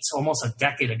 2008, so almost a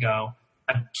decade ago.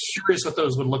 I'm curious what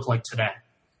those would look like today.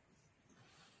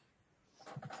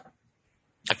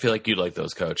 I feel like you'd like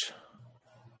those, Coach.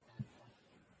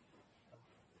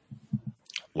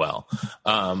 Well,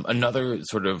 another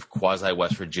sort of quasi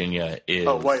West Virginia is.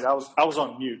 Oh wait, I was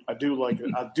on mute. I do like it.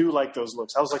 I do like those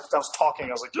looks. I was talking.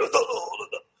 I was like,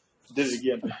 did it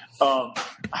again.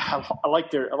 I like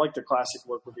their classic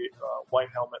look with the white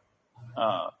helmet.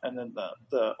 And then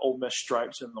the Ole Miss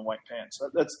stripes and the white pants.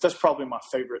 That's probably my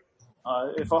favorite.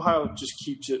 If Ohio just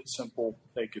keeps it simple,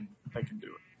 they can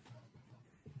do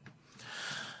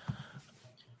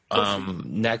it.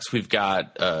 Next, we've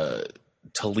got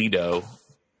Toledo,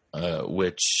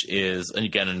 which is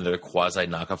again another quasi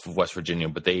knockoff of West Virginia,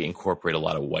 but they incorporate a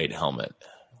lot of white helmet.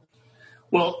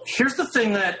 Well, here's the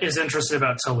thing that is interesting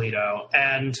about Toledo,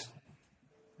 and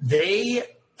they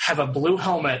have a blue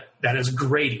helmet that is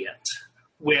gradient,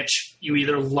 which you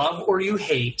either love or you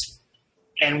hate.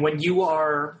 And when you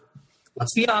are,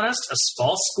 let's be honest, a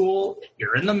small school,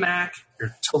 you're in the MAC,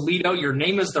 you're Toledo, your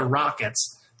name is the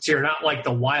Rockets, so you're not like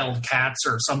the Wildcats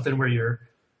or something where you're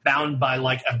bound by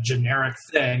like a generic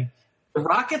thing. The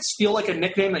Rockets feel like a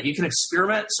nickname that you can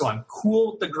experiment, so I'm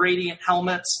cool with the gradient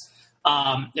helmets.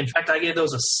 In fact, I gave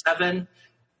those a 7.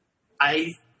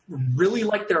 I really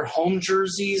like their home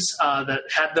jerseys that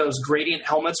had those gradient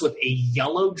helmets with a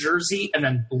yellow jersey and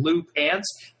then blue pants.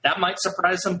 That might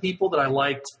surprise some people that I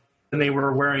liked when they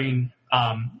were wearing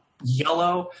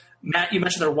yellow. Matt, you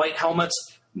mentioned their white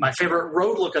helmets. My favorite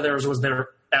road look of theirs was their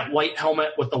that white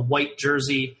helmet with the white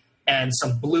jersey and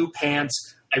some blue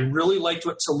pants. I really liked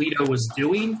what Toledo was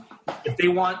doing. If they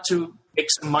want to make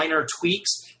some minor tweaks,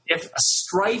 if a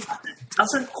stripe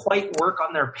doesn't quite work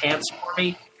on their pants for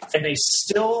me and they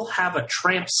still have a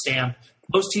tramp stamp,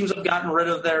 most teams have gotten rid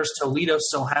of theirs. Toledo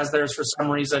still has theirs for some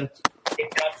reason.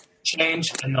 It got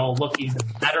changed and they'll look even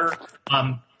better.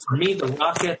 For me, the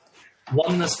Rockets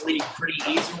won this league pretty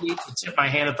easily to tip my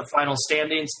hand at the final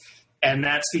standings, and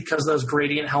that's because those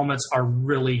gradient helmets are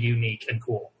really unique and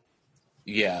cool.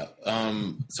 Yeah.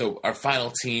 So our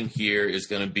final team here is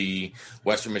going to be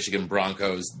Western Michigan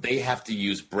Broncos. They have to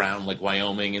use brown like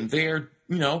Wyoming, and they're,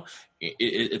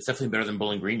 it's definitely better than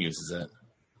Bowling Green uses it.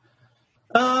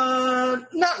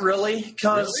 Not really,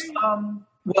 because,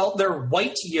 their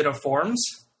white uniforms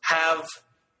have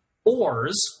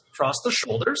oars across the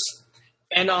shoulders,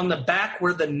 and on the back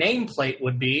where the nameplate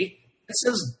would be, it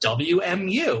says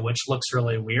WMU, which looks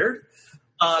really weird.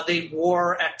 They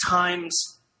wore at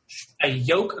times a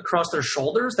yoke across their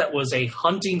shoulders that was a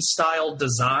hunting-style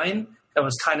design that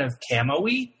was kind of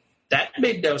camo-y. That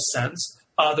made no sense.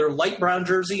 Their light brown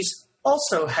jerseys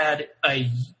also had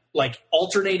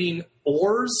alternating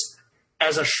oars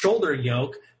as a shoulder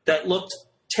yoke that looked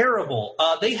terrible.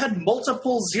 They had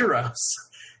multiple zeros.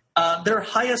 Their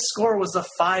highest score was a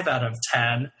 5 out of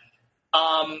 10.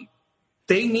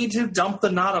 They need to dump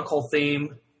the nautical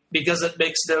theme because it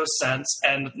makes no sense.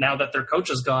 And now that their coach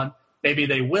is gone, maybe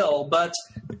they will. But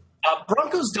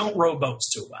Broncos don't row boats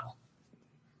too well.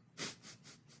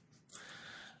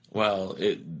 Well,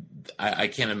 I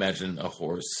can't imagine a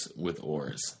horse with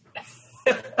oars.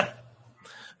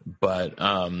 But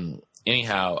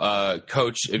anyhow,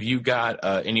 Coach, have you got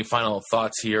any final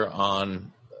thoughts here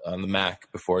on the MAC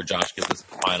before Josh gives us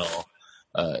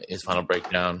his final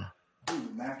breakdown?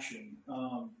 Action.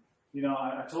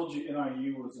 I told you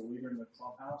NIU was the leader in the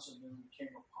clubhouse, and then we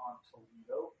came upon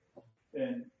Toledo.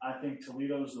 And I think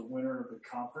Toledo is the winner of the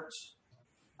conference.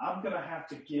 I'm going to have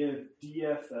to give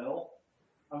DFL.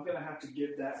 I'm going to have to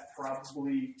give that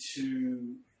probably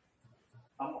to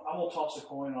 – I'm going to toss a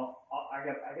coin.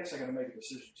 I guess I got to make a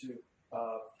decision too.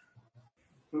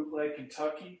 Bootleg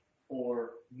Kentucky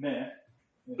or Meh.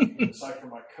 If you can decipher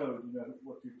my code, you know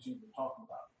what two teams I'm talking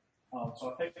about.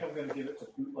 So I think I'm going to give it to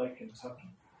Bootleg Kentucky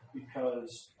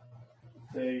because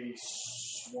they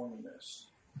swung and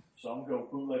missed. So I'm going to go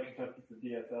Bootleg Kentucky for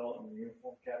DFL in the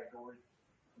uniform category.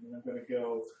 And then I'm going to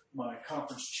go my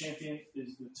conference champion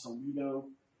is the Toledo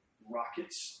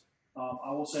Rockets.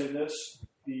 I will say this,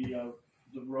 the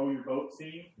row your boat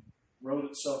theme rode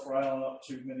itself right on up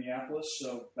to Minneapolis,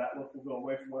 so that look will go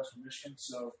away from Western Michigan.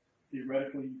 So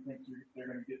theoretically, you think they're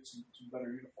going to get some better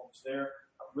uniforms there.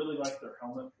 I really like their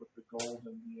helmet with the gold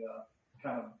and the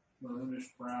kind of maroonish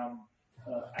brown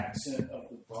accent of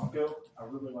the Bronco. I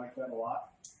really like that a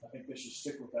lot. I think they should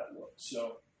stick with that look.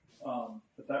 So,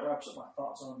 but that wraps up my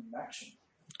thoughts on action.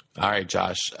 All right,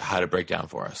 Josh, how to break down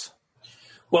for us?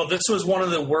 Well, this was one of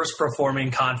the worst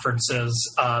performing conferences.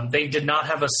 They did not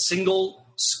have a single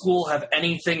school have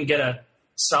anything get a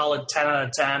solid 10 out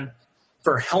of 10.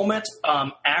 For helmet,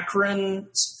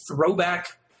 Akron's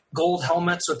throwback gold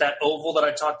helmets with that oval that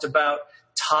I talked about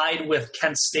tied with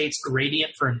Kent State's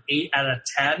gradient for an 8 out of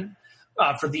 10.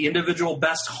 For the individual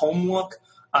best home look,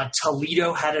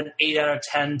 Toledo had an 8 out of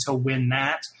 10 to win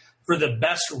that. For the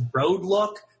best road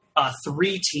look,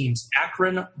 3 teams,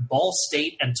 Akron, Ball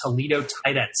State, and Toledo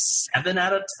tied at 7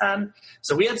 out of 10.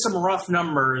 So we had some rough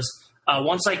numbers.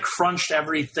 Once I crunched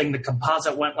everything, the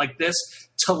composite went like this.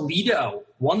 Toledo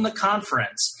won the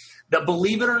conference.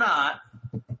 Believe it or not,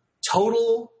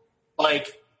 total,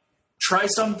 try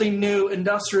something new,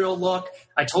 industrial look.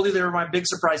 I told you they were my big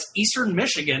surprise. Eastern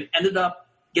Michigan ended up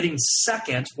getting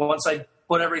second once I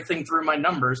put everything through my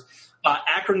numbers.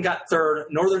 Akron got third,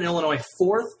 Northern Illinois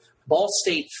fourth, Ball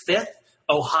State fifth,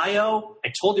 Ohio,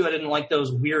 I told you I didn't like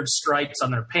those weird stripes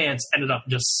on their pants, ended up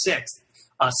just sixth.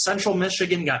 Central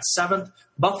Michigan got seventh,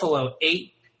 Buffalo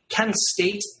eighth, Kent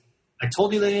State, I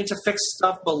told you they need to fix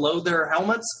stuff below their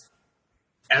helmets.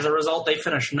 As a result, they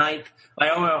finished ninth.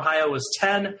 Wyoming, Ohio was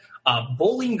 10,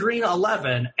 Bowling Green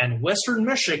 11, and Western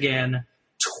Michigan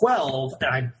 12. And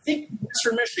I think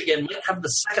Western Michigan might have the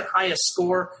second highest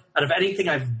score out of anything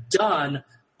I've done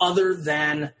other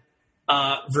than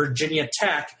Virginia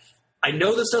Tech. I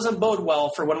know this doesn't bode well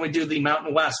for when we do the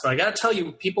Mountain West, but I got to tell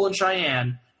you, people in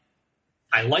Cheyenne,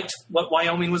 I liked what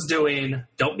Wyoming was doing.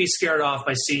 Don't be scared off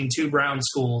by seeing 2 Brown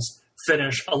schools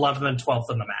finish 11th and 12th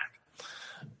in the MAC.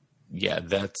 Yeah,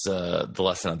 that's the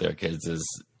lesson out there, kids, is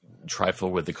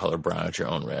trifle with the color brown at your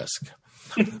own risk.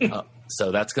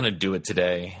 So that's going to do it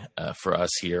today for us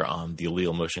here on the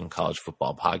Allele Motion College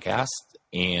Football Podcast.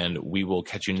 And we will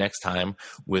catch you next time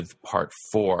with part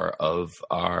 4 of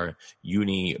our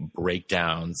uni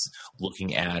breakdowns,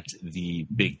 looking at the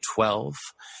Big 12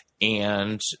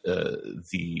 and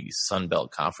the Sun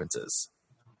Belt conferences.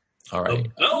 All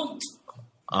right.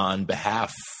 On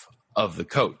behalf of the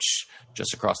coach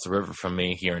just across the river from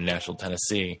me here in Nashville,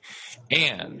 Tennessee,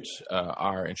 and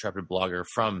our intrepid blogger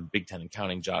from Big Ten and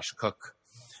Counting, Josh Cook,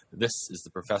 this is the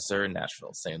professor in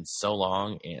Nashville saying so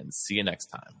long and see you next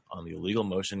time on the Illegal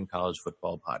Motion College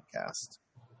Football Podcast.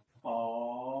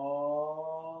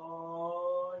 Oh,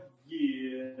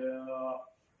 yeah.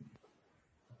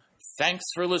 Thanks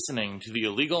for listening to the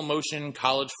Illegal Motion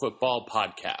College Football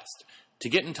Podcast. To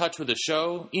get in touch with the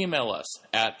show, email us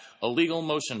at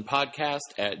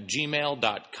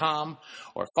illegalmotionpodcast@gmail.com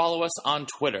or follow us on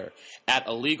Twitter at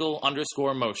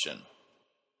 @illegal_motion.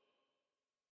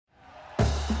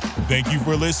 Thank you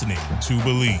for listening to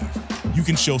Believe. You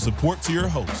can show support to your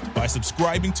host by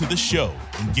subscribing to the show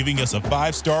and giving us a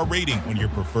 5-star rating on your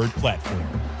preferred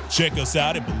platform. Check us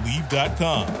out at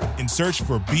Believe.com and search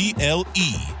for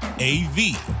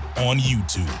BLEAV on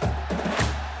YouTube.